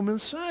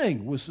Solomon's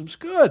saying. Wisdom's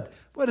good,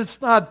 but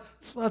it's not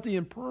the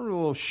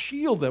impermeable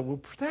shield that will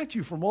protect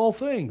you from all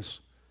things.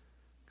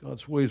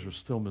 God's ways are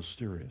still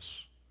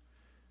mysterious.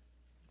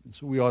 And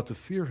so we ought to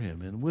fear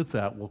him, and with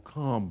that will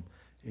come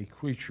a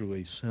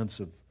creaturely sense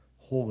of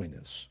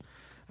holiness.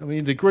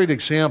 The great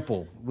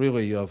example,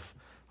 really, of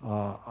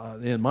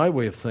in my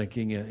way of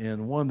thinking,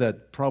 and one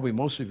that probably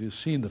most of you have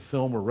seen the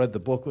film or read the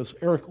book, was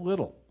Eric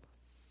Liddell.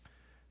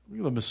 Look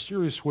at the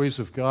mysterious ways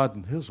of God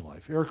in his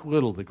life. Eric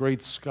Liddell, the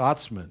great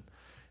Scotsman,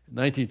 in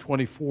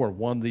 1924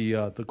 won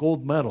the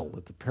gold medal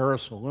at the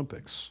Paris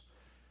Olympics.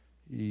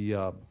 He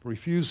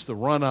refused to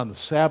run on the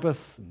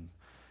Sabbath,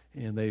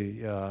 and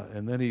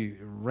then he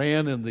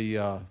ran in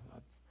the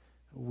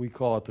we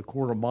call it the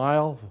quarter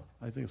mile.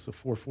 I think it's the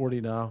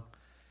 440 now,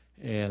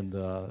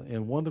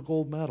 and won the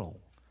gold medal.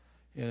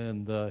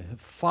 And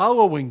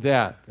following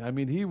that,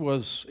 he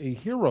was a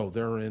hero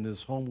there in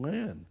his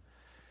homeland.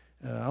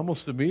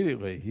 Almost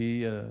immediately,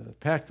 he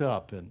packed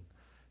up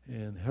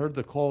and heard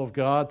the call of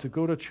God to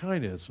go to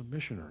China as a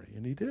missionary,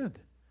 and he did.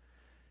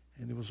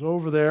 And he was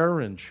over there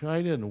in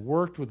China and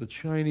worked with the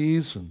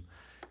Chinese and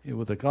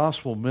with the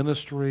gospel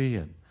ministry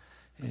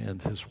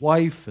and his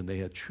wife, and they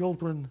had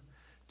children,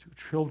 2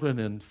 children,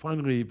 and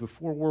finally,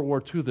 before World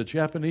War II, the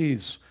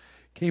Japanese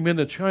came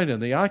into China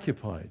and they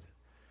occupied,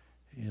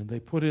 and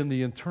they put in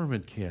the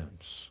internment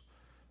camps.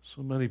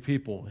 So many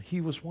people.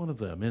 He was one of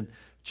them. And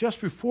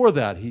just before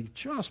that, he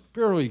just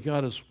barely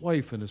got his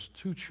wife and his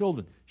 2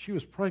 children. She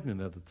was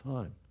pregnant at the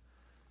time.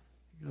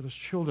 He got his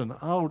children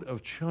out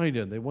of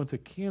China, and they went to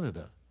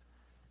Canada.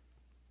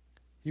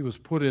 He was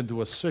put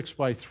into a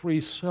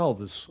 6x3 cell,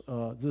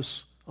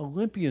 this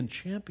Olympian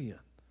champion,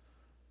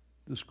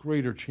 this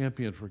greater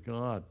champion for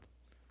God,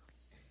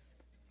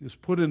 He was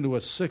put into a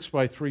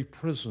 6x3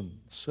 prison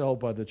cell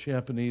by the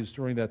Japanese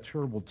during that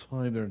terrible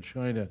time there in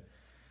China.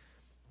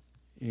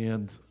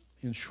 And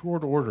in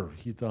short order,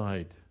 he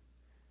died.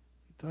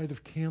 He died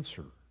of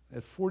cancer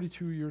at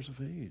 42 years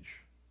of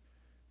age.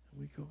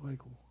 And we go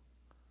like, well,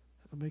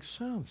 that makes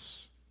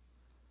sense.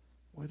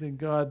 Why didn't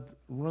God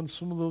run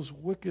some of those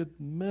wicked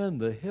men,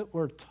 the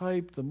Hitler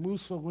type, the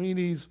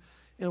Mussolinis,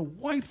 and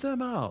wipe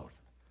them out?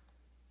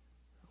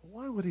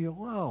 Why would he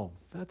allow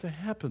that to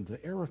happen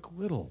to Eric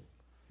Liddell,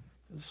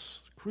 this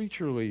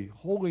creaturely,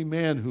 holy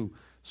man who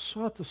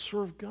sought to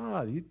serve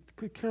God? He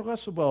could care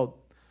less about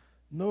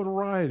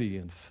notoriety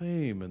and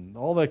fame and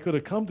all that could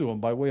have come to him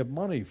by way of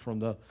money from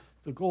the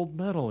gold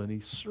medal, and he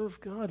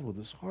served God with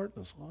his heart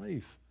and his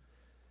life.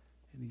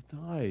 And he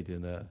died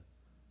in a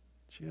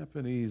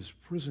Japanese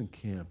prison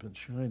camp in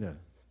China.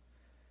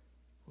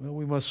 Well,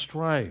 we must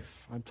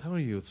strive. I'm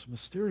telling you, it's a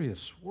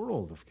mysterious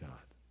world of God.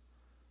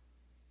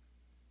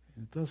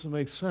 It doesn't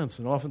make sense,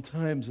 and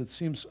oftentimes it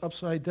seems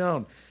upside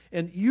down.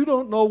 And you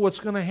don't know what's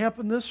going to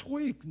happen this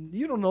week.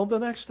 You don't know the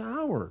next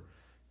hour.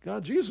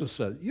 Jesus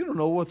said, you don't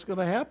know what's going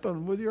to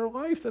happen with your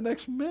life the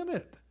next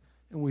minute.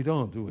 And we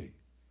don't, do we?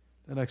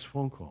 The next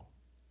phone call.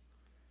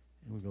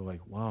 And we go like,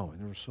 wow, I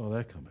never saw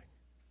that coming.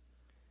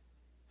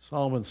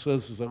 Solomon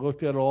says, as I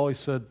looked at it all, he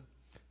said,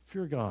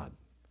 fear God.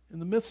 In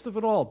the midst of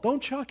it all,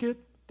 don't chuck it.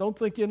 Don't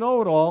think you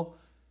know it all.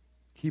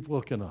 Keep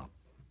looking up.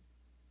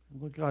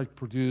 And let God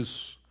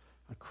produce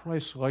a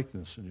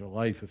Christ-likeness in your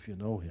life if you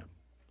know him.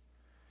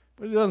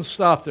 But he doesn't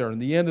stop there. In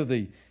the end of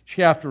the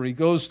chapter, he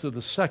goes to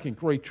the second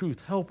great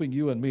truth, helping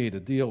you and me to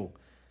deal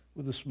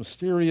with this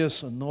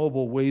mysterious and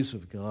noble ways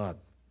of God.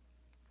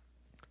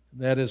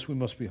 And that is, we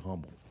must be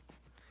humble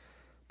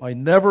by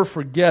never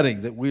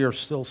forgetting that we are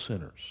still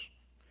sinners.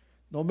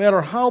 No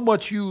matter how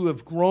much you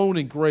have grown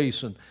in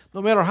grace and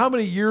no matter how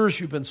many years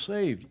you've been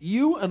saved,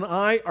 you and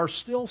I are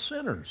still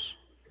sinners.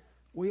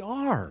 We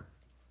are.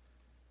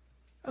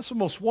 That's the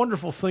most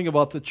wonderful thing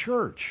about the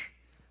church.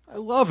 I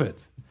love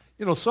it.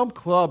 You know, some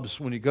clubs,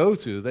 when you go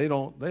to, they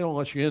don't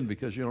let you in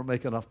because you don't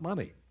make enough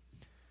money.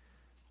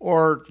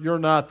 Or you're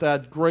not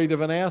that great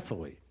of an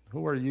athlete.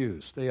 Who are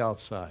you? Stay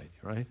outside,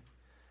 right?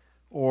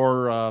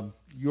 Or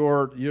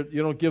you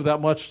don't give that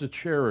much to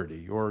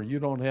charity, or you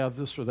don't have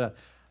this or that.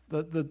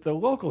 The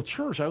local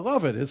church, I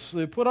love it.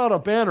 They put out a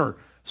banner,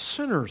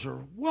 sinners are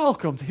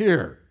welcomed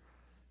here.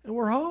 And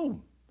we're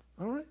home.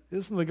 All right?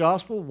 Isn't the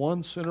gospel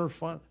one sinner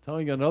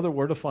telling another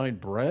where to find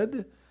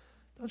bread?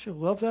 Don't you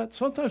love that?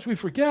 Sometimes we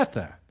forget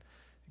that.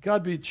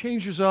 God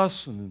changes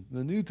us and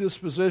the new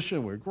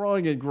disposition. We're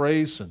growing in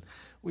grace, and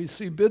we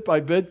see bit by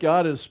bit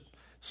God is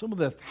some of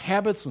the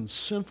habits and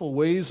sinful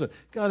ways.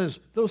 God is,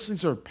 those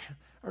things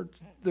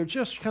they're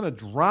just kind of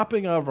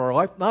dropping out of our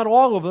life. Not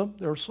all of them.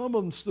 There are some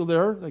of them still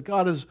there that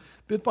God is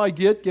bit by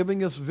bit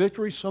giving us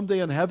victory. Someday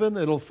in heaven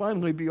it'll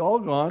finally be all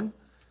gone.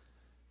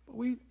 But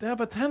we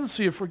have a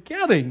tendency of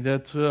forgetting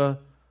that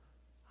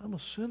I'm a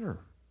sinner.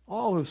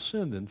 All have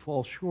sinned and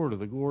fall short of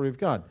the glory of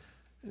God.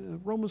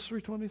 Romans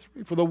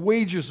 3:23, for the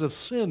wages of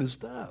sin is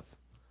death.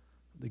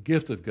 The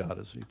gift of God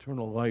is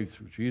eternal life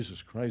through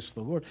Jesus Christ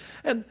the Lord.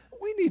 And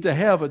we need to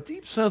have a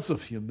deep sense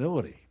of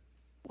humility.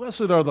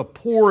 Blessed are the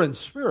poor in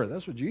spirit.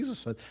 That's what Jesus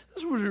said.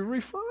 That's what we're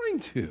referring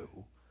to.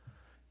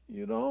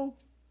 You know?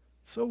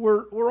 So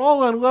we're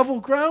all on level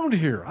ground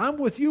here. I'm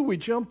with you. We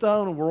jump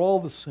down and we're all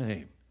the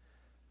same.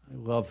 I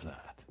love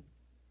that.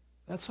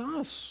 That's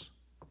us.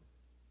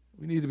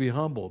 We need to be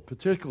humble,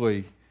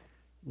 particularly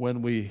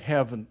when we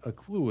haven't a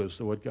clue as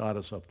to what God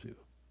is up to.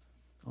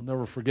 I'll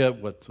never forget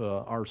what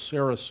our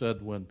Sarah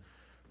said when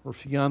her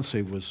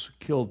fiancé was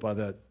killed by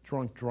that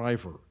drunk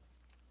driver.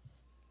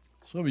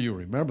 Some of you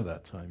remember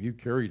that time. You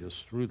carried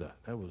us through that.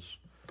 That was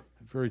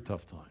a very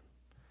tough time.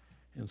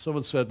 And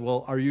someone said,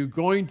 well, are you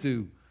going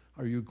to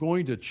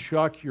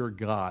chuck your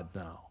God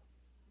now?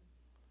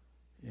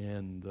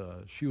 And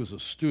she was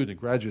a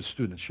graduate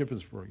student at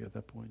Shippensburg at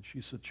that point. She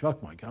said,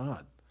 chuck my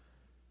God.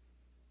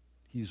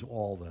 He's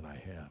all that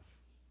I have.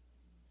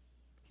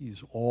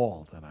 He's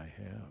all that I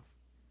have.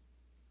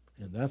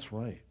 And that's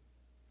right.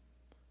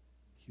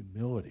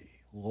 Humility,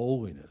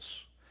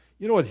 lowliness.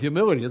 You know what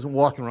humility isn't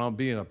walking around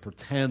being a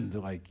pretend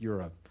like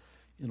you're a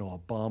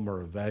bum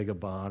or a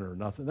vagabond or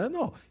nothing.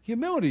 No,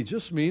 humility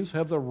just means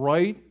have the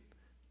right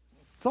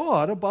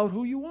thought about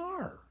who you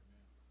are.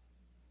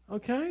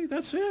 Okay,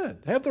 that's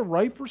it. Have the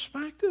right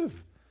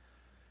perspective.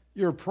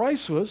 You're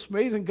priceless,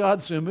 made in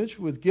God's image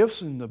with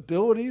gifts and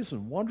abilities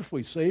and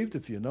wonderfully saved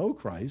if you know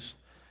Christ.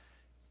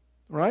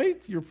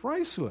 Right? You're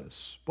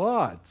priceless.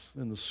 But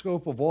in the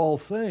scope of all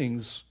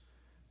things,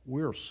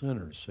 we're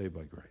sinners saved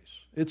by grace.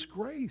 It's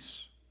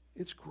grace.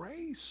 It's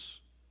grace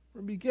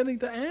from beginning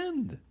to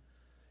end.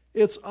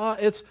 It's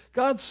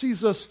God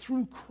sees us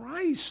through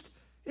Christ.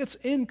 It's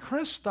in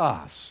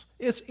Christos.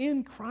 It's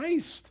in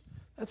Christ.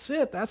 That's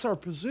it. That's our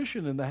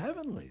position in the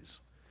heavenlies.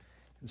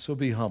 And so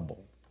be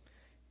humble.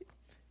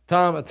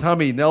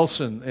 Tommy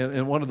Nelson,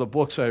 in one of the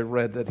books I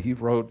read that he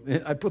wrote,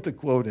 I put the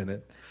quote in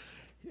it.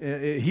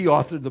 He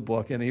authored the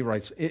book, and he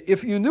writes,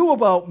 if you knew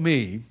about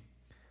me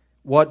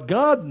what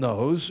God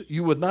knows,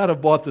 you would not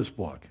have bought this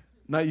book.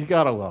 Now, you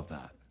got to love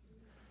that.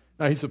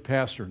 Now, he's a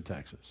pastor in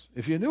Texas.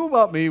 If you knew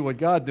about me, what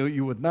God knew,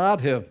 you would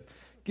not have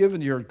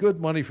given your good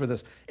money for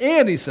this.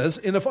 And he says,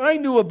 and if I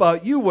knew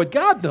about you what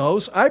God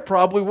knows, I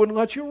probably wouldn't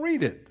let you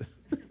read it.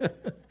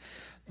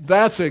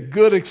 That's a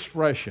good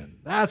expression.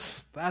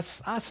 That's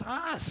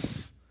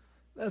us.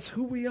 That's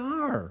who we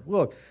are.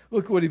 Look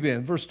what he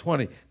began. Verse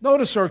 20.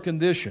 Notice our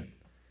condition.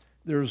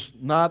 There's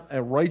not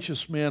a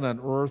righteous man on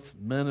earth,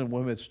 men and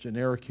women, it's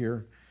generic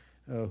here,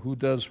 who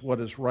does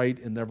what is right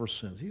and never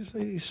sins.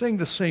 He's saying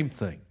the same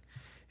thing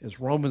as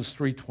Romans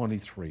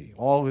 3:23.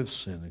 All have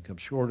sinned and come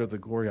short of the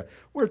glory of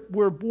God.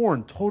 We're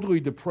born totally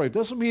depraved.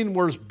 Doesn't mean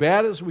we're as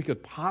bad as we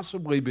could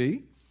possibly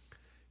be.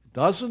 It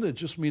doesn't. It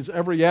just means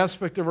every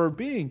aspect of our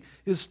being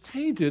is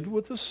tainted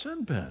with the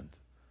sin bent.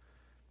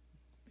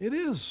 It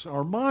is.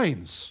 Our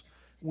minds.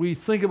 We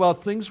think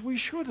about things we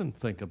shouldn't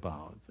think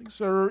about, things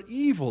that are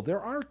evil. There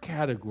are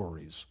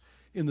categories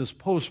in this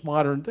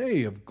postmodern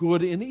day of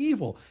good and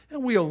evil.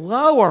 And we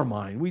allow our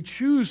mind, we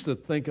choose to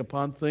think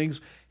upon things,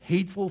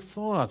 hateful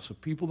thoughts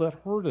of people that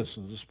hurt us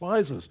and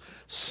despise us,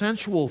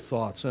 sensual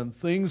thoughts and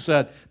things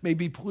that may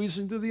be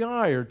pleasing to the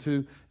eye or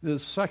to the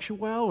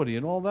sexuality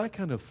and all that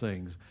kind of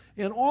things.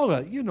 And all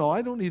that,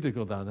 I don't need to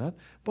go down that,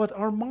 but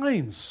our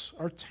minds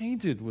are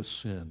tainted with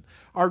sin.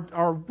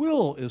 Our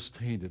will is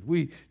tainted.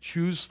 We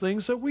choose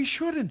things that we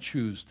shouldn't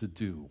choose to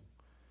do.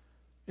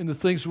 And the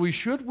things we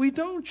should, we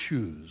don't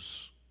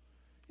choose.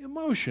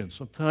 Emotions.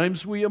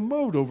 Sometimes we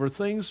emote over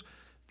things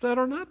that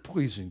are not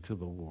pleasing to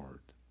the Lord.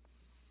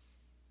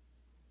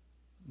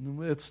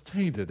 It's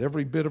tainted,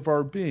 every bit of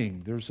our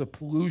being. There's a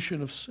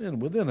pollution of sin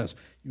within us.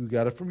 You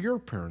got it from your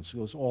parents. It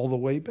goes all the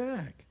way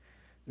back.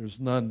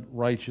 There's none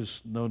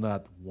righteous, no,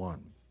 not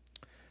one.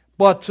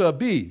 But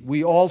B,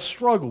 we all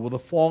struggle with a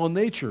fallen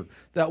nature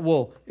that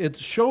will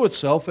show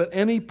itself at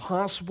any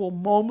possible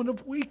moment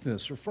of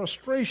weakness or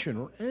frustration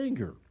or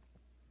anger.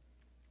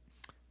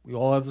 We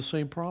all have the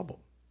same problem.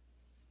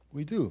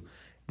 We do.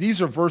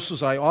 These are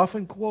verses I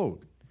often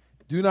quote.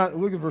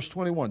 Look at verse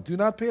 21. Do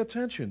not pay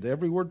attention to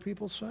every word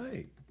people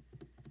say.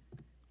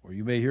 Or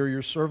you may hear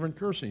your servant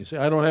cursing. You say,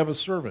 I don't have a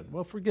servant.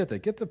 Well, forget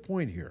that. Get the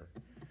point here.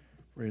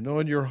 For you know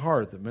in your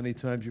heart that many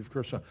times you've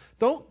cursed.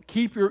 Don't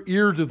keep your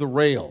ear to the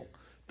rail.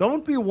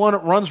 Don't be one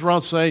that runs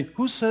around saying,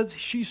 who said,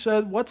 she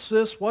said, what's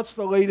this, what's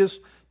the latest?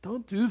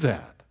 Don't do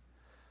that.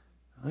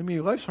 I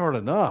mean, life's hard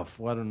enough,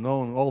 let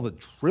alone all the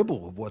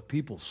dribble of what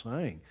people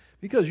saying.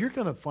 Because you're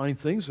going to find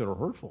things that are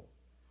hurtful.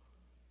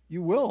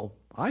 You will.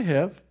 I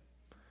have.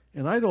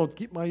 And I don't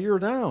keep my ear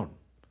down.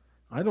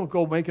 I don't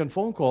go making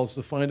phone calls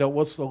to find out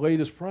what's the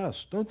latest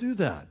press. Don't do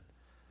that.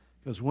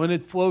 Because when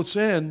it floats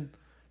in,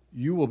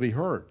 you will be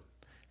hurt.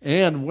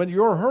 And when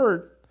you're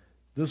hurt,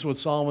 this is what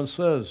Solomon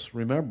says.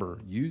 Remember,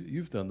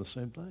 you've done the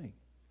same thing.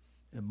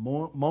 In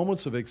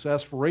moments of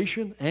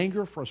exasperation,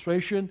 anger,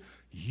 frustration,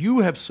 you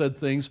have said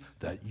things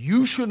that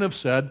you shouldn't have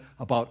said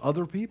about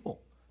other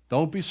people.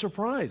 Don't be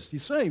surprised.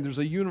 He's saying there's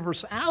a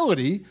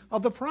universality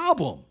of the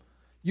problem.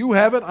 You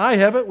have it, I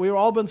have it, we've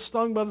all been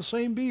stung by the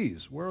same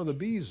bees. Where are the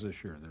bees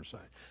this year, they're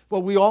saying?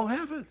 Well, we all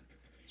have it.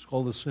 It's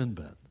called a sin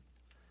bent.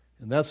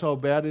 And that's how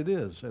bad it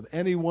is. At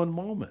any one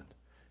moment,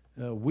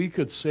 we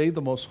could say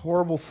the most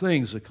horrible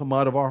things that come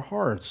out of our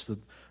hearts that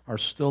are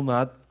still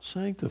not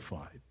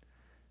sanctified.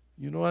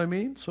 You know what I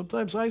mean?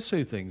 Sometimes I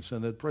say things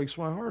and it breaks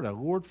my heart.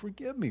 Lord,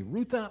 forgive me.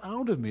 Root that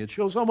out of me. It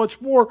shows how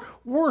much more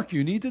work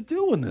you need to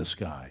do in this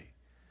guy.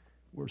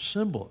 We're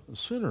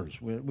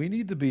sinners. We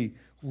need to be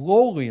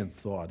lowly in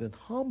thought and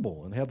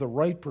humble and have the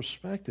right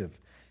perspective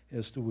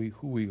as to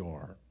who we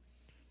are.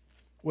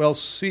 Well,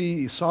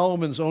 see,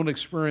 Solomon's own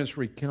experience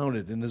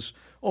recounted. In his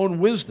own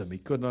wisdom, he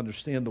couldn't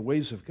understand the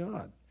ways of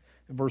God.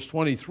 In verse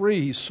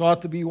 23, he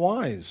sought to be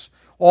wise.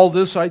 All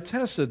this I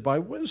tested by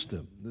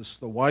wisdom. This is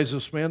the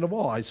wisest man of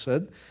all. I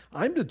said,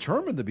 I'm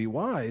determined to be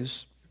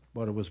wise,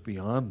 but it was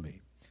beyond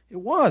me.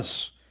 It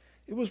was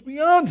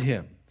beyond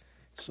him.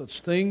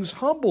 Such things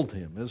humbled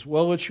him, as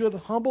well it should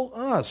humble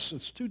us.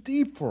 It's too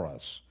deep for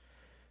us.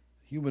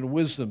 Human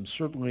wisdom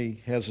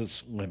certainly has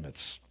its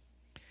limits.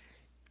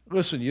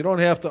 Listen, you don't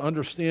have to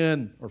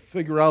understand or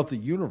figure out the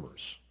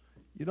universe.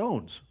 You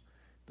don't.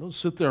 Don't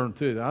sit there and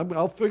say,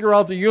 I'll figure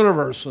out the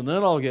universe and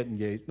then I'll get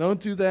engaged. Don't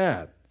do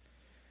that.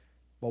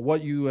 But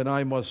what you and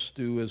I must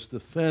do is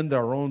defend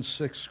our own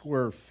 6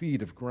 square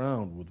feet of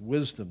ground with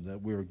wisdom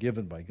that we are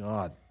given by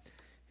God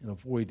and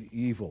avoid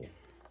evil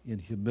in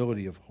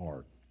humility of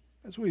heart.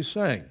 That's what he's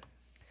saying.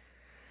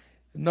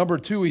 Number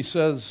 2, he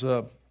says,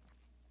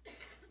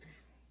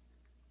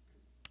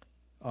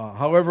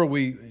 however,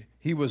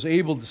 he was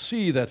able to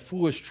see that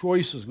foolish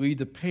choices lead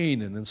to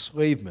pain and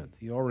enslavement.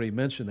 He already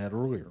mentioned that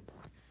earlier.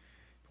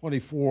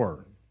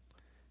 24,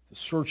 to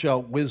search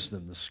out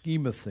wisdom, the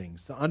scheme of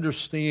things, to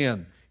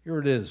understand, here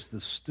it is,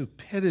 the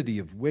stupidity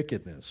of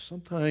wickedness.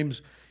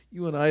 Sometimes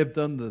you and I have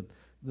done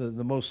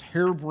the most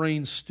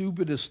harebrained,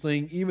 stupidest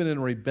thing, even in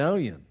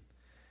rebellion.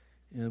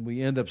 And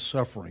we end up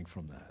suffering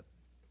from that.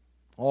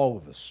 All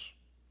of us.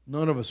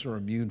 None of us are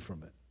immune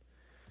from it.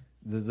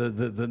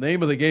 The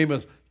name of the game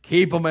is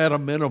Keep them at a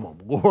minimum.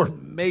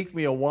 Lord, make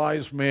me a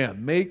wise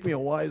man. Make me a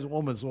wise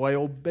woman so I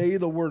obey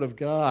the word of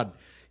God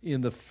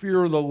in the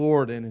fear of the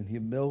Lord and in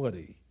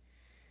humility.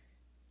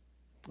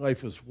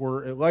 Life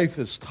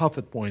is tough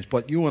at points,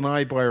 but you and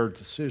I, by our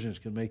decisions,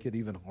 can make it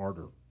even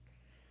harder.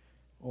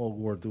 Oh,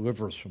 Lord,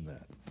 deliver us from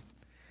that.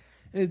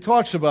 And it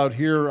talks about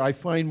here, I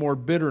find more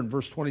bitter in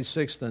verse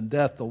 26 than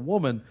death, the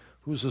woman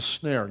who's a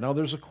snare. Now,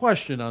 there's a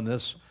question on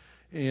this,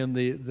 and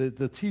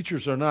the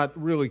teachers are not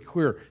really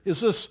clear.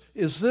 Is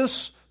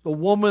this the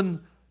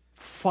woman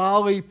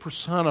folly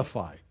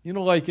personified? You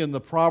know, like in the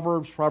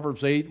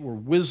Proverbs 8, where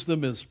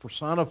wisdom is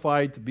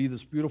personified to be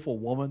this beautiful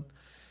woman?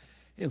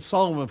 And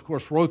Solomon, of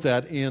course, wrote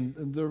that, and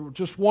they're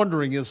just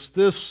wondering, is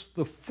this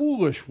the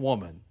foolish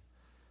woman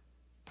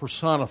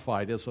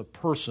personified as a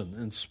person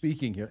and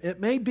speaking here? It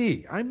may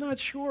be. I'm not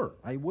sure.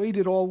 I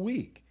waited all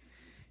week.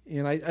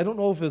 And I don't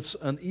know if it's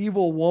an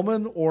evil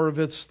woman or if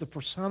it's the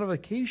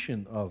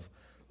personification of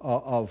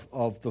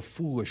the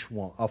foolish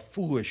one, of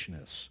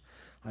foolishness.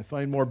 I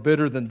find more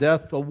bitter than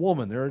death the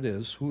woman, there it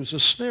is, who is a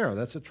snare,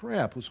 that's a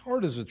trap, whose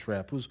heart is a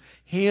trap, whose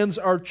hands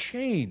are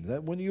chained.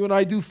 That when you and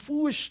I do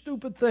foolish,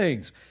 stupid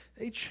things,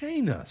 they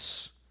chain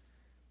us.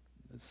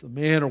 It's the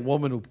man or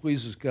woman who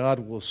pleases God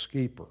will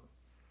escape her.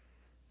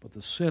 But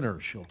the sinner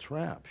she'll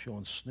trap, she'll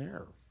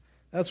ensnare.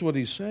 That's what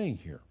he's saying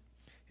here.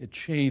 It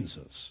chains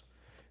us.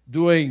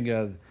 Doing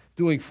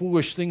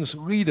foolish things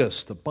lead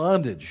us to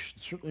bondage,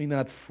 certainly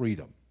not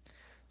freedom.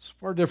 It's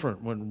far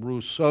different when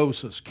Rousseau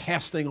says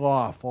casting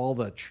off all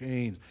the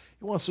chains.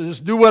 He wants to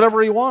just do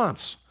whatever he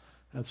wants.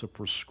 That's a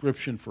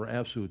prescription for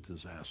absolute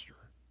disaster.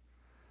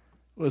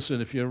 Listen,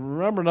 if you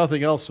remember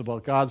nothing else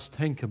about God's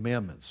 10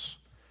 Commandments,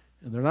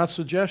 and they're not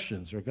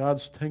suggestions, they're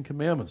God's 10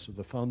 Commandments. They're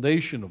the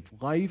foundation of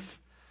life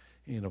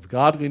and of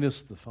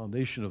godliness, the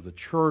foundation of the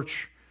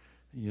church,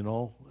 you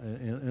know,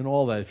 and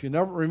all that. If you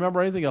never remember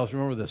anything else,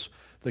 remember this.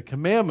 The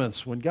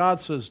commandments, when God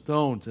says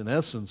don't, in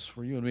essence,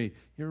 for you and me,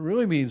 it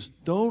really means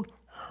don't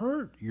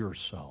hurt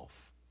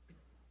yourself.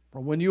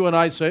 From when you and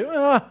I say,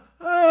 I'm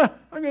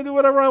going to do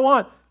whatever I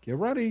want, get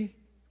ready.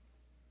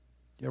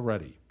 Get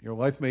ready. Your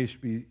life may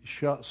be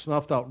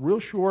snuffed out real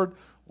short,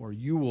 or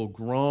you will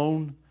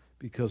groan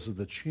because of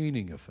the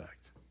chaining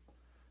effect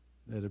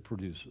that it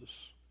produces.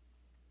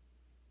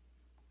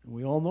 And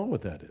we all know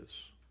what that is.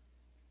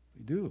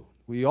 We do.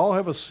 We all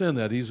have a sin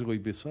that easily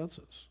besets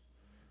us.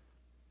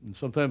 And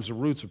sometimes the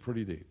roots are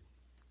pretty deep.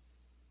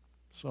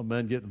 Some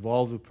men get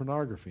involved with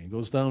pornography. It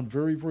goes down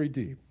very, very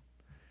deep.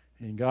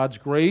 And God's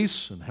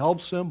grace and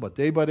helps them, but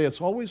day by day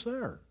it's always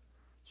there.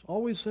 It's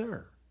always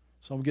there.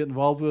 Some get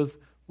involved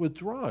with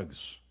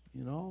drugs.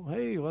 You know,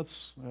 hey,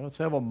 let's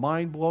have a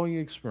mind-blowing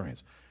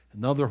experience.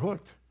 And now they're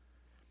hooked.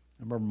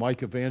 I remember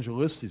Mike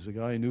Evangelistes, a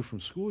guy I knew from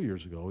school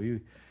years ago.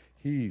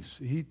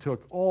 He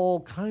took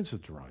all kinds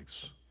of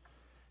drugs.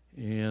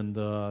 And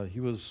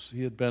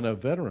he had been a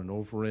veteran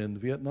over in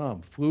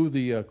Vietnam, flew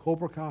the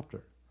Cobra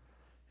Copter.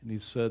 And he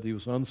said he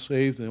was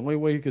unsaved, and the only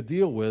way he could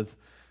deal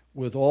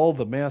with all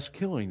the mass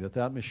killing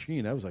that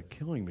machine, that was a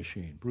killing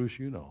machine. Bruce,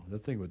 you know,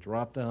 that thing would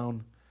drop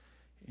down,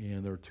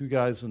 and there were two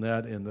guys in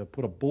that, and they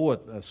put a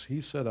bullet, he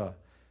said a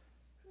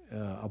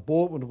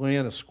bullet would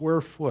land a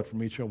square foot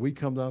from each other. We'd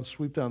come down,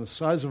 sweep down the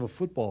size of a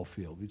football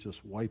field. We'd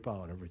just wipe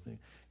out everything.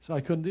 So I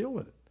couldn't deal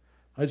with it.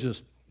 I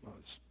just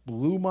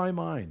blew my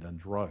mind on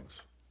drugs.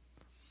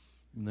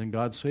 And then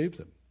God saved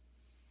him.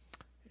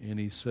 And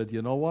he said,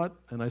 you know what?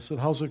 And I said,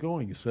 how's it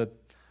going? He said,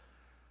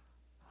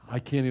 I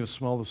can't even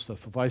smell the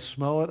stuff. If I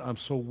smell it, I'm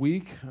so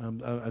weak.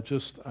 I'm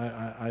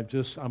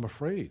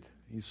afraid.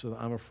 He said,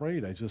 I'm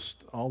afraid.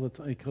 All the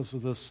time, because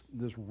of this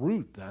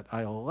root that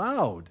I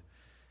allowed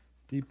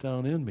deep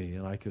down in me,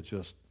 and I could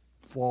just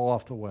fall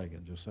off the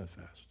wagon just that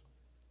fast.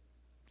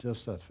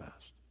 Just that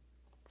fast.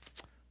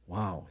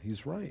 Wow,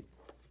 he's right.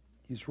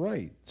 He's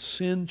right.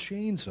 Sin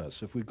chains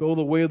us. If we go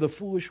the way of the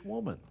foolish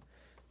woman,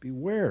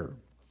 beware.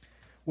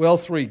 Well,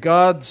 3,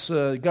 God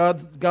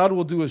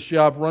will do his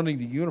job running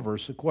the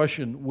universe. The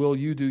question, will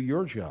you do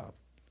your job?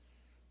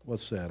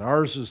 What's that?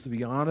 Ours is to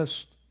be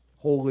honest,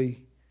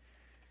 holy,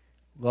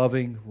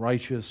 loving,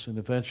 righteous, and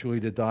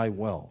eventually to die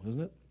well,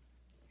 isn't it?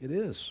 It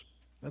is.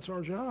 That's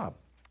our job.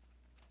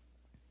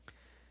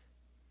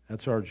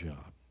 That's our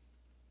job.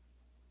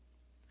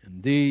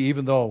 Indeed,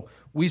 even though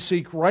we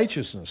seek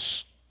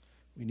righteousness,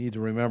 we need to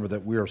remember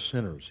that we are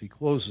sinners. He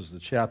closes the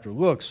chapter.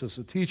 Look, says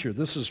the teacher,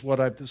 this is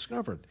what I've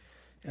discovered.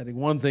 Adding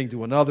one thing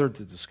to another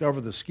to discover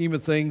the scheme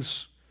of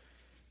things.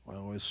 While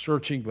I was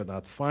searching but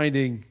not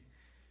finding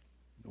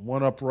the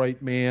one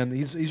upright man.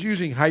 He's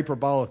using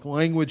hyperbolic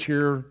language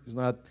here. He's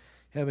not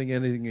having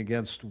anything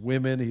against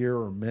women here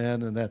or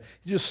men and that.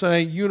 He's just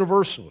saying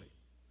universally,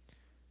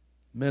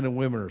 men and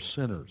women are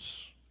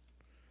sinners.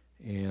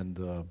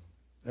 And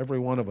every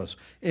one of us.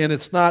 And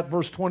it's not,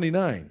 verse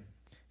 29,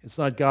 it's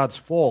not God's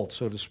fault,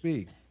 so to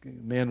speak.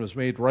 Man was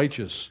made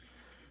righteous.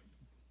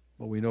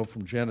 But we know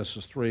from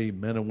Genesis 3,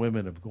 men and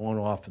women have gone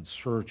off in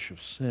search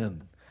of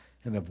sin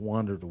and have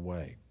wandered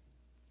away.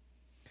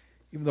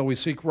 Even though we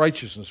seek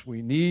righteousness,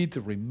 we need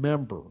to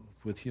remember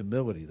with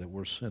humility that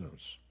we're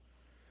sinners.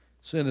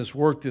 Sin has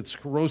worked its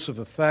corrosive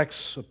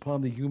effects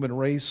upon the human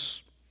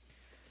race.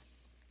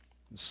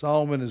 And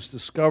Solomon has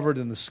discovered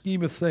in the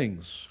scheme of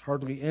things,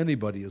 hardly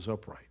anybody is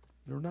upright.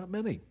 There are not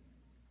many.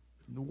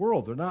 In the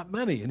world, there are not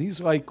many. And he's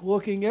like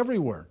looking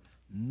everywhere.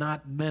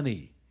 Not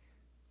many.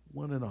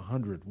 1 in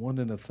 100, 1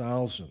 in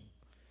 1,000.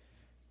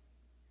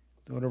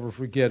 Don't ever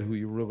forget who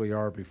you really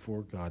are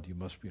before God. You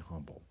must be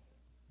humble.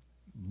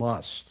 You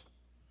must.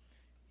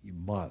 You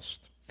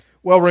must.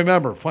 Well,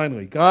 remember,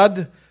 finally,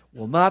 God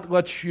will not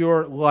let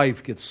your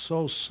life get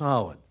so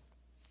solid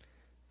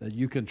that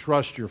you can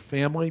trust your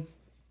family.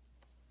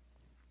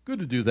 Good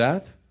to do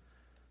that,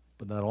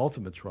 but not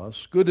ultimate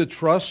trust. Good to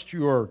trust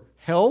your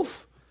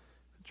health.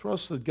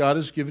 Trust that God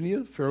has given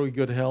you fairly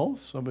good health,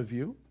 some of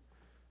you.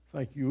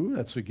 Thank you.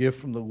 That's a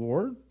gift from the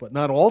Lord. But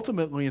not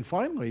ultimately and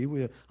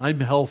finally, I'm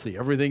healthy.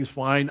 Everything's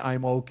fine.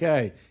 I'm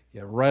okay.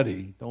 Get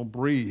ready. Don't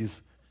breathe.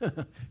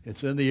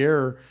 It's in the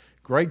air.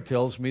 Greg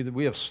tells me that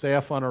we have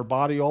staph on our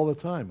body all the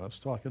time. I was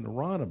talking to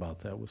Ron about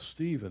that with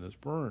Steve and his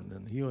burn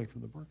and healing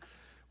from the burn.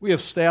 We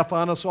have staph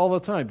on us all the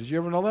time. Did you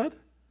ever know that?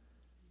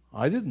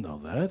 I didn't know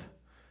that.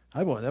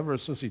 Ever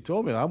since he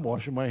told me, I'm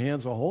washing my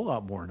hands a whole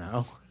lot more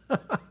now.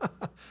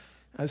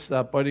 I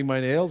stopped biting my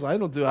nails. I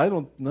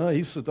don't know.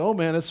 He said, oh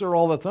man, it's there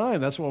all the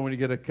time. That's when you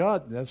get a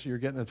cut, that's you're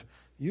getting it.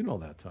 You know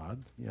that,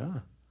 Todd. Yeah.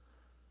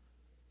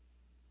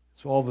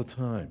 It's all the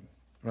time,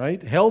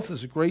 right? Health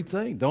is a great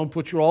thing. Don't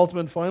put your ultimate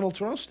and final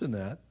trust in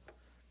that.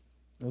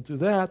 Don't do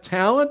that.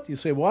 Talent, you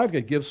say, well, I've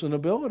got gifts and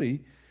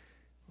ability.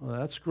 Well,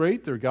 that's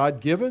great. They're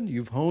God-given.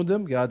 You've honed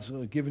them. God's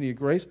given you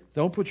grace.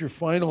 Don't put your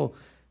final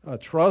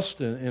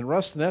trust and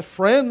rest in that.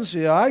 Friends,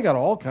 yeah, I got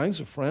all kinds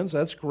of friends.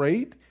 That's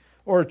great.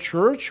 Or a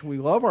church. We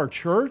love our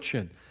church,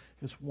 and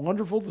it's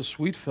wonderful, the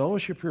sweet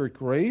fellowship here at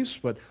Grace.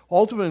 But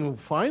ultimately,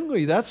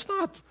 finally, that's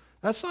not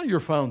your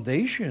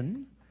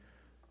foundation.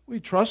 We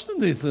trust in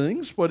these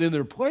things, but in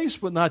their place,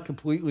 but not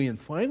completely and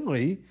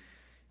finally.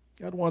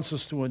 God wants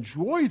us to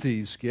enjoy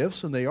these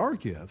gifts, and they are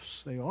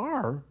gifts. They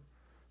are.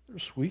 They're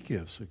sweet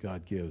gifts that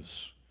God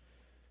gives.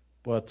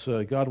 But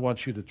God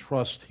wants you to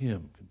trust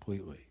Him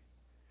completely.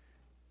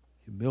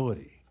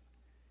 Humility.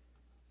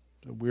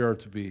 That we are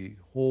to be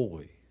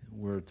holy.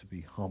 We're to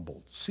be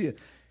humbled.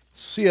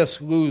 C.S.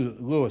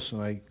 Lewis,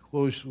 and I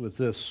close with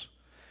this.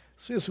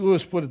 C.S.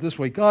 Lewis put it this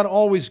way: God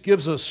always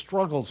gives us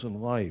struggles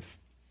in life.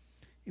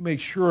 He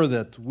makes sure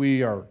that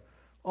we are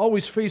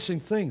always facing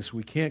things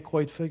we can't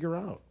quite figure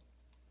out.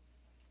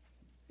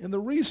 And the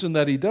reason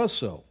that He does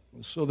so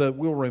is so that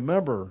we'll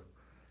remember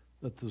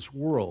that this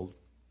world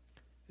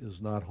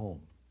is not home.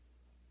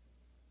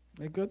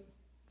 Isn't that good?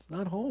 It's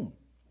not home.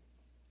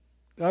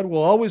 God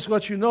will always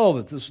let you know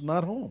that this is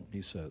not home,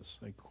 He says.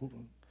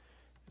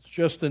 It's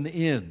just an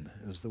inn,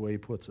 is the way He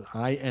puts it.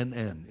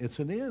 I-N-N. It's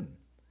an inn.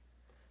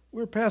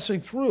 We're passing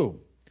through.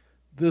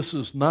 This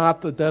is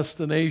not the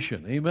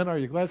destination. Amen? Are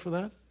you glad for that?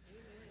 Amen.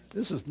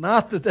 This is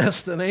not the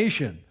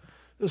destination.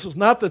 This is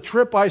not the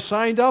trip I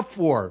signed up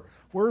for.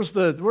 Where's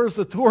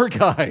the tour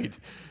guide?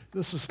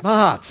 This is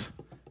not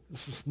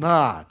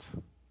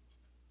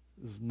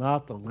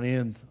the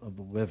land of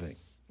the living.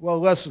 Well,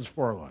 lessons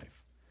for our life.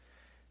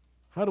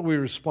 How do we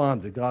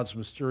respond to God's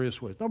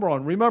mysterious ways? Number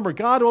one, remember,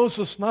 God owes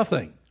us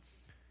nothing.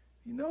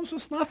 He owes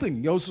us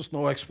nothing. He owes us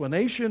no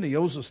explanation. He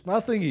owes us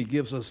nothing. He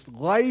gives us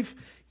life.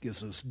 He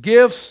gives us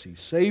gifts. He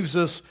saves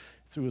us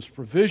through His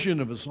provision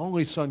of His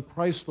only Son,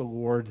 Christ the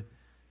Lord.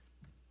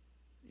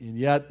 And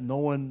yet,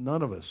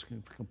 none of us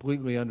can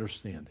completely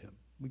understand Him.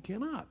 We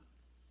cannot.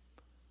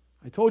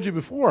 I told you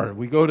before,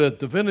 we go to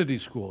divinity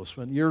school,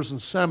 spend years in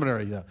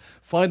seminary,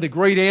 find the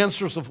great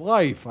answers of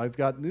life. I've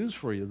got news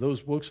for you.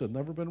 Those books have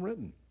never been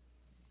written.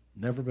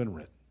 Never been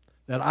written.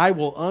 That I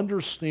will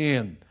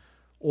understand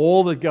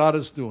all that God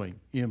is doing.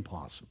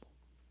 Impossible.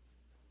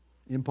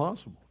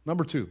 Impossible.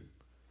 Number two,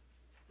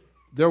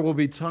 there will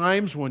be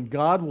times when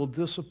God will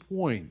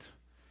disappoint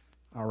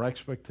our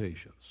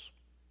expectations.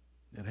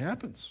 It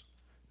happens.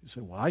 You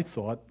say, well, I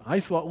thought,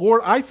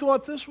 Lord, I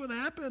thought this would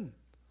happen.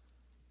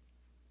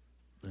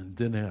 And it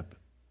didn't happen.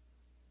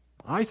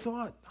 I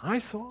thought.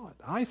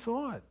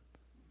 Well,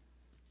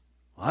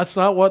 that's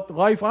not what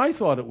life I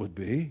thought it would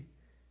be.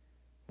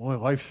 Boy,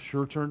 life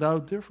sure turned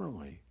out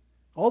differently.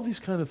 All these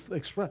kind of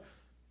express.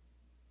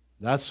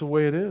 That's the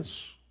way it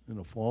is in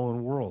a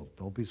fallen world.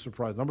 Don't be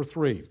surprised. Number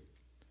three,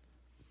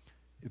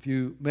 if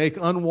you make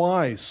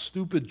unwise,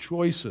 stupid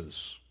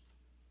choices,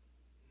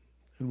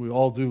 and we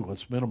all do,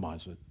 let's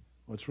minimize it.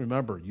 Let's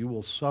remember, you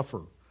will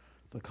suffer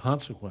the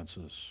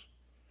consequences.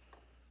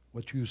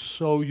 What you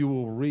sow, you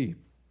will reap.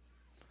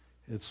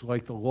 It's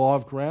like the law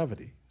of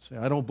gravity. Say,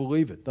 I don't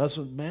believe it.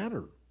 Doesn't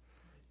matter.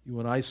 You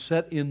and I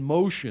set in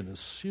motion a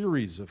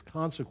series of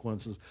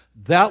consequences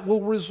that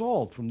will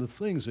result from the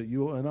things that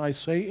you and I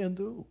say and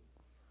do.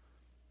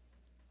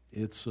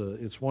 It's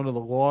one of the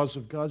laws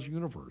of God's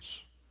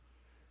universe.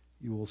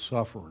 You will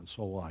suffer, and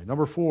so will I.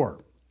 Number four,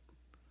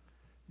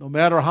 no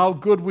matter how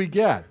good we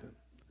get,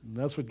 and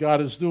that's what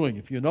God is doing.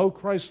 If you know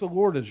Christ the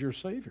Lord as your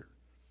Savior,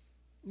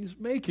 He's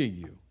making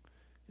you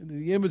in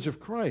the image of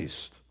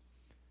Christ.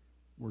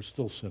 we're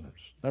still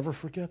sinners. Never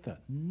forget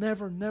that.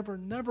 Never, never,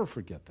 never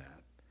forget that.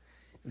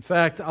 In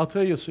fact, I'll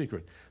tell you a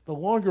secret. The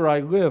longer I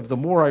live, the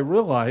more I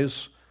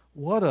realize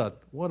what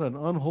an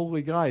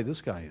unholy guy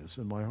this guy is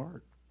in my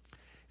heart.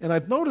 And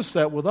I've noticed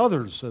that with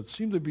others that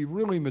seem to be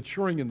really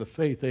maturing in the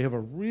faith. They have a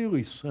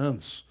really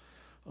sense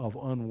of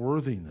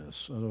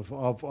unworthiness and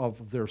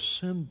of their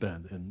sin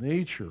bent and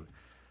nature.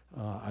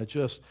 I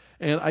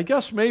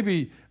guess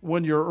maybe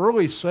when you're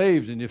early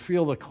saved and you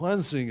feel the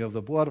cleansing of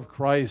the blood of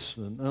Christ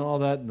and all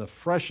that, and the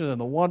freshness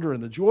and the wonder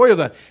and the joy of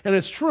that, and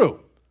it's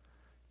true.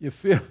 You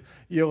feel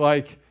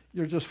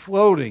you're just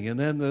floating, and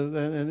then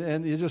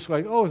and you're just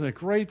like, oh, isn't it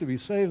great to be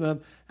saved?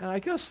 And I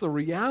guess the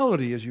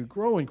reality as you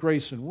grow in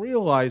grace and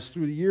realize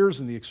through the years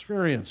and the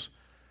experience,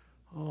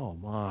 oh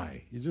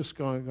my, you're just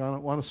going to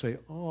want to say,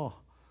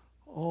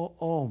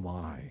 oh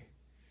my,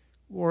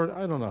 Lord,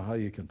 I don't know how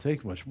you can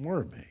take much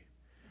more of me.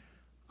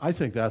 I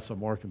think that's a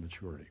mark of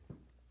maturity.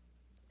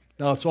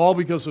 Now, it's all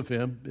because of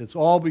Him. It's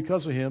all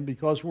because of Him,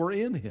 because we're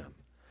in Him.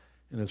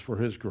 And it's for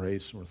His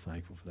grace, and we're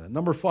thankful for that.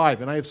 Number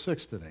 5, and I have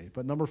 6 today,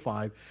 but number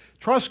 5,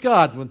 trust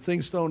God when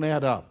things don't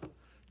add up.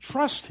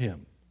 Trust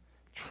Him.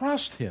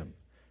 Trust Him.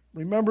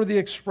 Remember the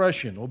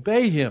expression,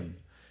 obey Him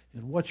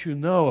in what you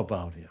know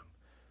about Him,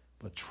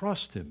 but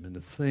trust Him in the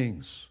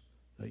things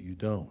that you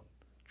don't.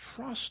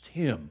 Trust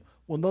Him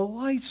when the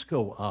lights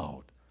go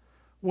out.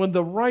 When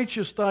the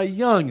righteous die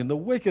young and the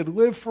wicked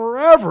live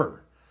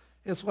forever.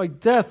 It's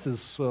like death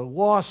has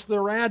lost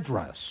their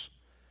address.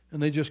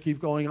 And they just keep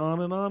going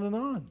on and on and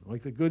on,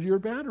 like the Goodyear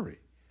battery.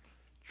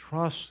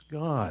 Trust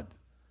God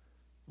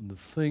when the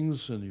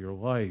things in your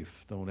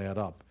life don't add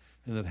up.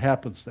 And it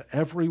happens to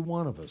every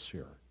one of us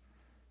here.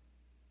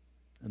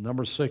 And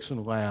number 6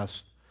 and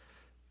last,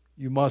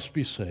 you must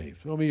be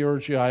saved. Let me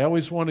urge you, I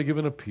always want to give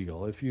an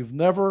appeal. If you've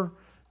never,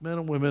 men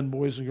and women,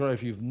 boys and girls,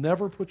 if you've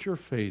never put your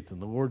faith in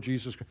the Lord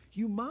Jesus Christ,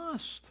 you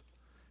must.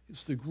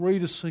 It's the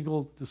greatest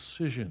single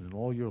decision in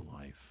all your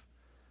life.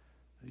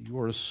 You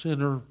are a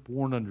sinner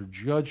born under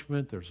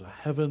judgment. There's a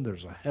heaven,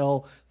 there's a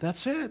hell.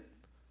 That's it.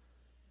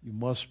 You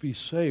must be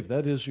saved.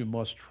 That is, you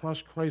must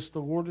trust Christ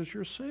the Lord as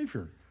your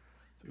Savior.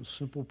 Through a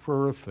simple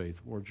prayer of faith.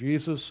 Lord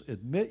Jesus,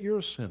 admit you're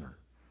a sinner.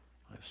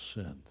 I've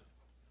sinned.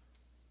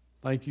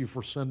 Thank you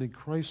for sending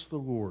Christ the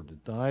Lord to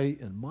die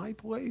in my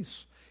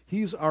place.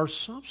 He's our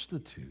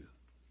substitute.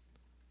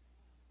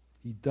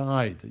 He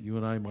died that you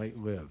and I might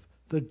live.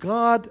 The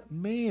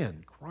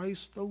God-man,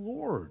 Christ the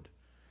Lord.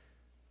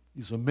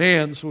 He's a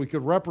man so he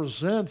could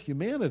represent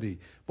humanity.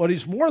 But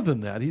he's more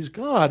than that. He's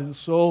God. And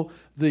so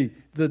the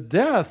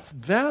death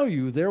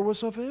value there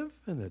was of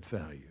infinite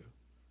value,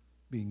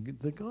 being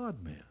the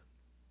God-man.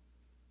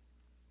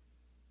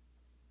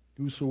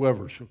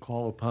 Whosoever shall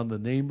call upon the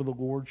name of the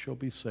Lord shall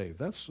be saved.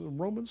 That's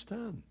Romans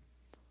 10.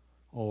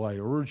 Oh, I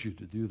urge you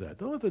to do that.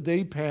 Don't let the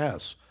day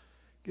pass.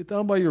 Get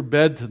down by your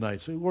bed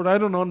tonight. Say, Lord, I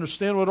don't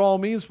understand what it all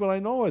means, but I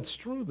know it's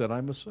true that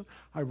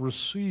I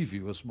receive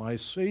you as my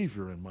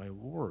Savior and my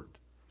Lord.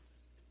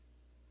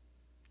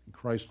 And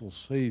Christ will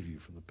save you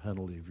from the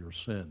penalty of your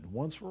sin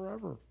once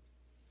forever.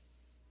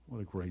 What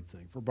a great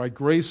thing. For by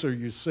grace are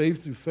you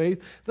saved through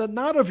faith, that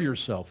not of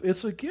yourself.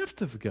 It's a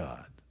gift of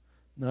God,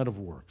 not of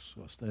works,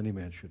 lest any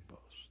man should boast.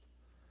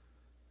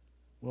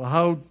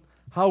 Well,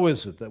 how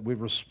is it that we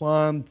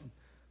respond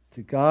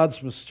to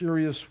God's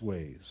mysterious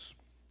ways?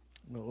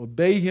 Well,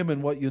 obey Him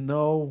in what you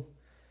know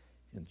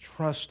and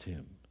trust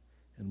Him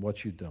in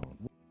what you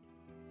don't.